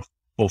also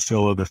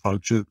fulfill other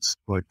functions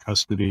like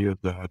custody of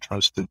the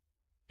trusted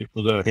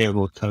people to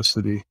handle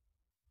custody.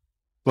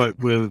 But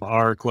with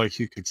Arc, like,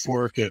 you could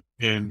fork it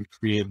and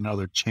create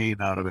another chain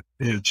out of it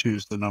and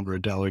choose the number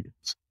of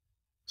delegates.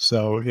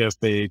 So if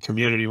a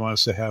community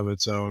wants to have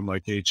its own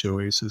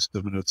HOA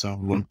system and its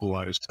own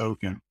localized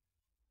token,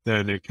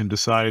 then it can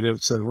decide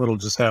it'll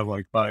just have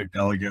 5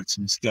 delegates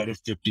instead of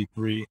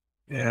 53.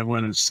 And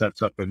when it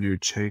sets up a new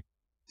chain.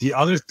 The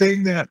other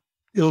thing that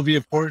it'll be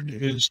important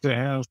is to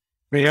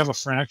have a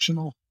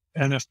fractional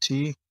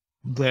NFT,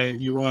 that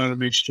you want to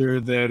make sure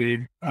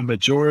that a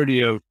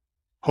majority of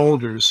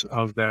holders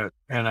of that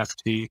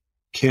NFT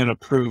can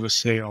approve a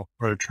sale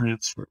or a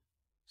transfer.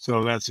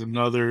 So that's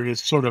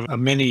it's sort of a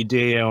mini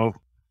DAO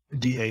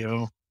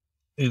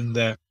in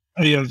that,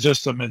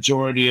 just a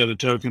majority of the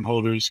token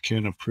holders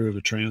can approve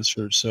a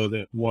transfer, so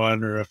that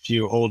one or a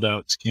few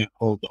holdouts can't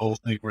hold the whole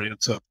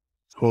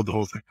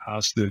thing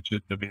hostage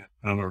and demand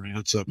a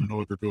ransom in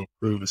order to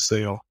approve a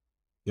sale.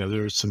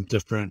 There's some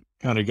different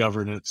kind of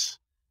governance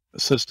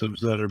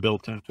systems that are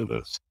built into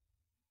this.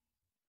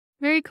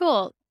 Very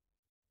cool.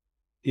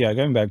 Yeah,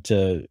 going back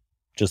to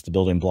just the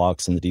building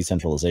blocks and the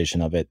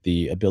decentralization of it,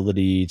 the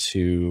ability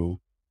to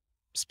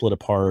split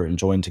apart and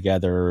join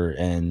together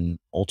and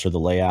alter the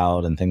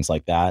layout and things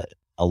like that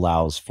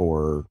allows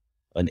for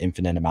an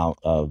infinite amount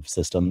of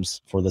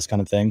systems for this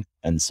kind of thing.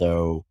 And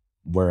so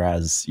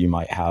whereas you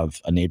might have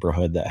a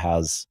neighborhood that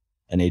has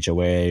an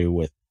HOA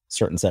with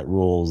certain set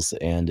rules,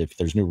 and if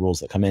there's new rules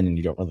that come in and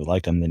you don't really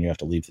like them, then you have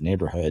to leave the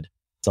neighborhood,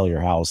 sell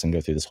your house, and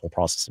go through this whole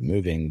process of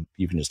moving.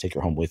 You can just take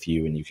your home with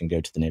you, and you can go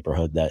to the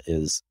neighborhood that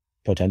is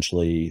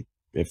potentially,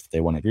 if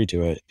they want to agree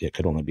to it, it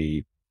could only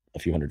be a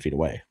few hundred feet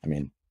away. I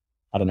mean,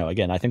 I don't know.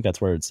 Again, I think that's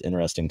where it's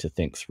interesting to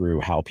think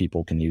through how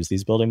people can use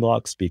these building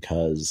blocks,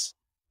 because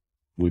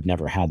we've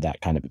never had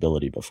that kind of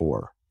ability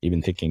before.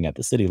 Even thinking at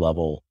the city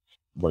level,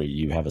 where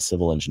you have a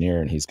civil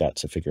engineer and he's got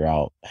to figure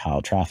out how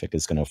traffic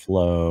is going to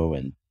flow,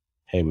 and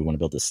hey, we want to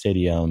build this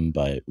stadium,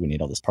 but we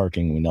need all this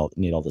parking, we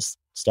need all this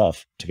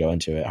stuff to go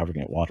into it, how we're going to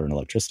get water and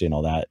electricity and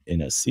all that.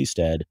 In a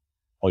seastead,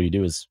 all you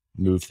do is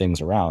move things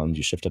around,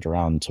 you shift it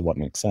around to what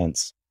makes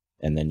sense,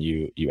 and then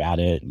you add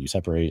it and you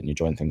separate and you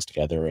join things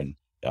together. And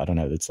I don't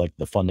know, it's like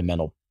the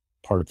fundamental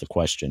part of the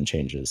question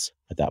changes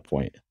at that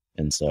point.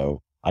 And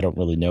so I don't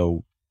really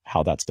know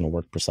how that's going to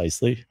work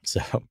precisely.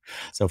 So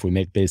if we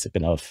make basic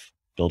enough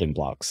building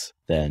blocks,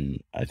 then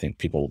I think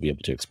people will be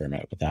able to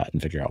experiment with that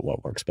and figure out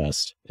what works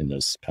best in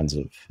those kinds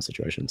of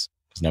situations,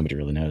 because nobody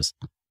really knows.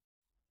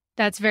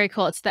 That's very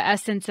cool. It's the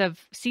essence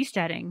of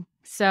seasteading.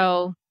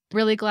 So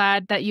really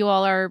glad that you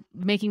all are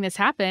making this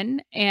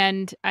happen.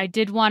 And I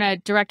did want to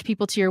direct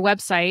people to your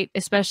website,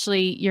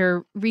 especially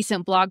your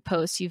recent blog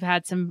posts. You've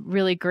had some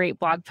really great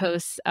blog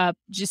posts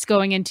just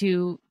going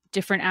into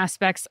different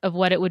aspects of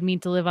what it would mean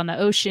to live on the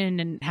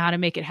ocean and how to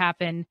make it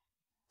happen.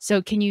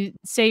 So can you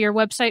say your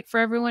website for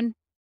everyone?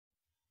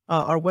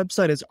 Our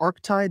website is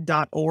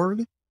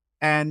arktide.org.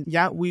 And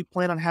yeah, we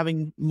plan on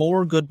having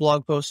more good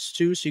blog posts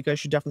too, so you guys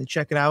should definitely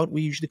check it out.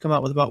 We usually come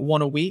out with about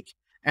one a week,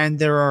 and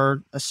there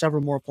are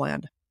several more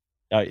planned.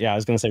 Yeah, I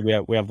was going to say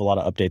we have a lot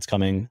of updates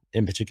coming.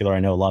 In particular, I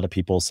know a lot of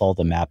people saw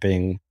the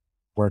mapping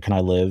 "Where Can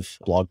I Live"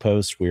 blog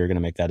post. We are going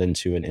to make that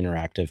into an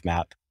interactive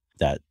map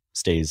that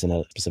stays in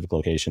a specific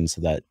location so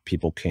that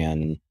people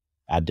can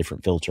add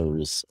different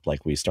filters.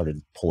 Like, we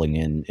started pulling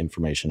in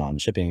information on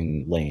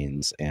shipping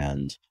lanes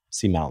and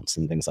seamounts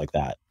and things like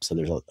that. So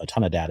there's a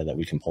ton of data that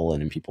we can pull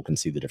in, and people can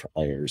see the different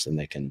layers, and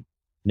they can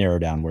narrow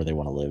down where they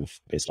want to live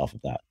based off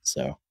of that.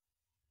 So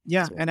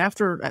yeah, and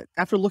after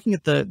looking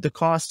at the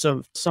costs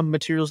of some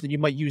materials that you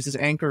might use as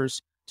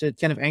anchors to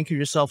kind of anchor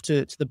yourself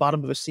to the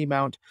bottom of a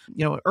seamount,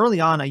 early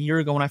on, a year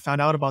ago when I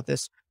found out about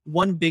this,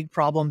 one big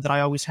problem that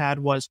I always had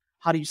was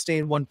how do you stay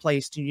in one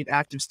place? Do you need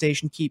active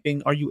station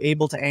keeping? Are you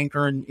able to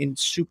anchor in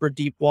super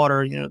deep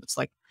water? It's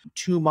like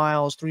 2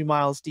 miles, 3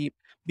 miles deep.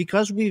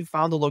 Because we've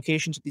found the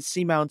locations of these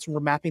seamounts and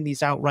we're mapping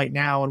these out right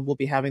now, and we'll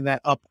be having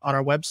that up on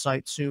our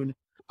website soon.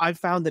 I've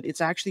found that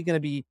it's actually going to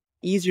be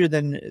easier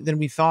than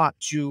we thought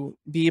to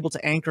be able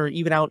to anchor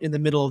even out in the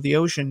middle of the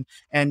ocean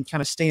and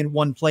kind of stay in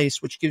one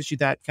place, which gives you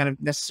that kind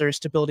of necessary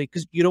stability,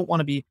 because you don't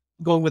want to be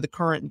going with the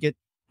current and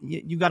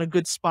you got a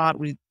good spot.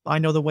 I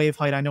know the wave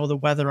height, I know the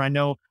weather, I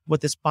know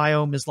what this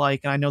biome is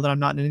like, and I know that I'm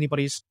not in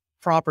anybody's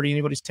property,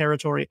 anybody's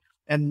territory,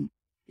 and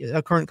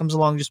a current comes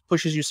along, just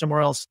pushes you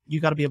somewhere else. You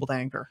got to be able to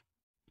anchor.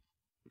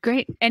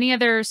 Great. Any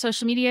other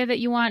social media that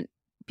you want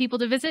people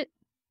to visit?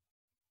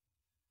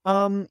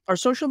 Our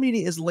social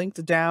media is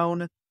linked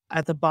down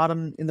at the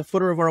bottom in the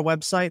footer of our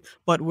website,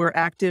 but we're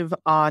active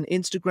on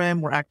Instagram,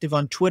 we're active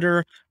on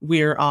Twitter,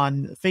 we're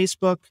on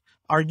Facebook.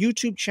 Our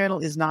YouTube channel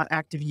is not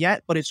active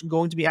yet, but it's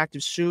going to be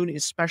active soon,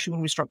 especially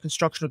when we start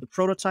construction of the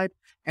prototype,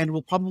 and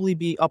we'll probably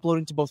be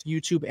uploading to both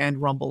YouTube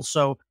and Rumble.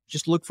 So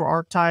just look for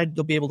Arktide.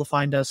 You'll be able to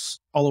find us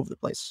all over the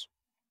place.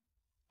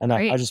 And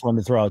I just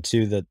wanted to throw out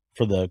too that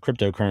for the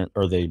cryptocurrency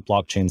or the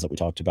blockchains that we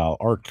talked about,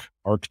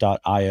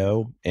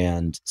 Arc.io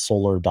and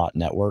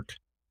Solar.network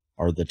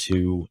are the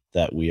two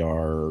that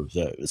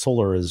the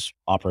Solar is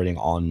operating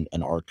on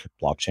an Arc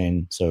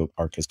blockchain. So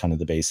Arc is kind of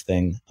the base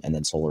thing. And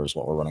then Solar is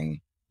what we're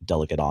running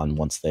Delegate on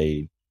once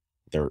they're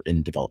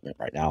in development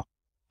right now.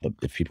 But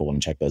if people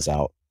want to check those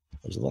out,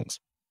 those are the links.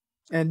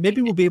 And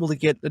maybe we'll be able to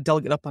get a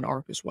Delegate up on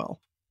Arc as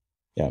well.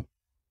 Yeah.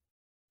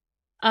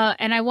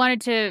 And I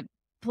wanted to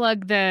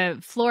plug the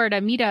Florida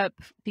meetup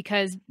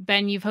because,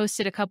 Ben, you've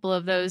hosted a couple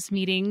of those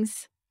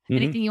meetings.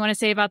 Anything you want to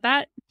say about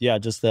that? Yeah,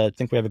 just I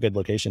think we have a good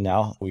location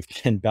now. We've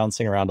been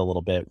bouncing around a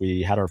little bit.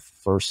 We had our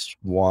first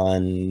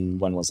one,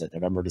 when was it?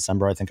 November,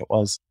 December, I think it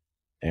was.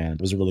 And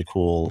it was a really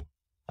cool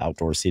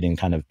outdoor seating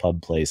kind of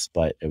pub place,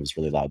 but it was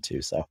really loud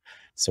too. So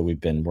we've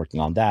been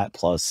working on that,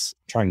 plus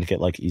trying to get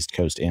like East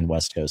Coast and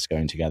West Coast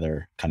going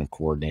together, kind of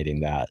coordinating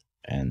that.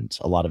 And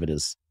a lot of it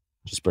is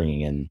just bringing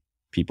in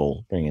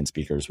people, bringing in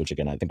speakers, which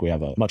again, I think we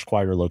have a much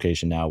quieter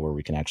location now where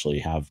we can actually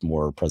have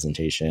more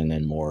presentation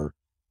and more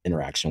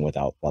interaction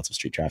without lots of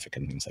street traffic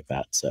and things like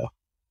that. So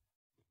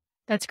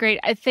that's great.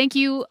 I thank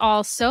you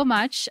all so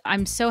much.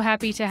 I'm so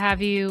happy to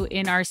have you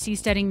in our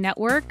Seasteading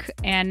network,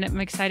 and I'm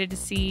excited to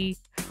see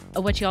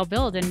what you all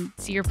build and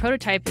see your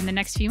prototype in the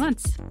next few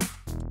months.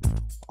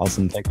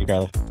 Awesome. Thank you,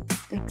 Carly.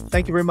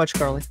 Thank you very much,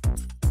 Carly.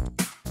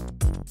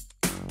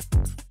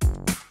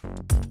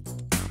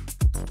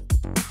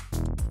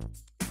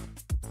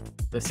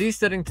 The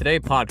Seasteading Today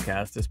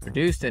podcast is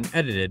produced and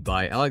edited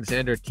by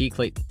Alexander T.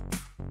 Clayton.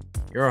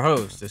 Your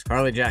host is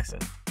Carly Jackson.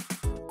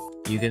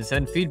 You can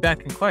send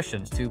feedback and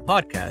questions to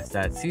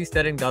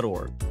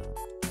podcast@seasteading.org.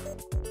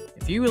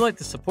 If you would like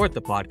to support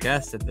the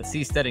podcast and the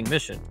Seasteading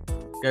mission,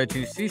 go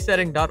to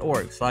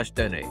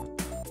seasteading.org/donate.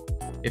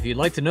 If you'd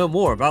like to know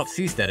more about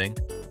seasteading,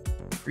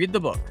 read the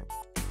book,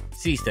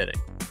 Seasteading: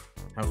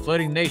 How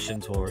Floating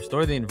Nations Will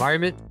Restore the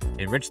Environment,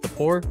 Enrich the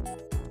Poor,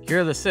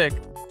 Cure the Sick,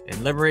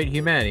 and Liberate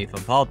Humanity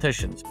from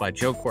Politicians by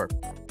Joe Quirk.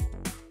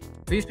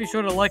 Please be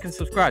sure to like and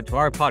subscribe to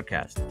our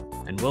podcast,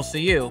 and we'll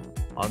see you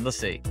on the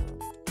sea.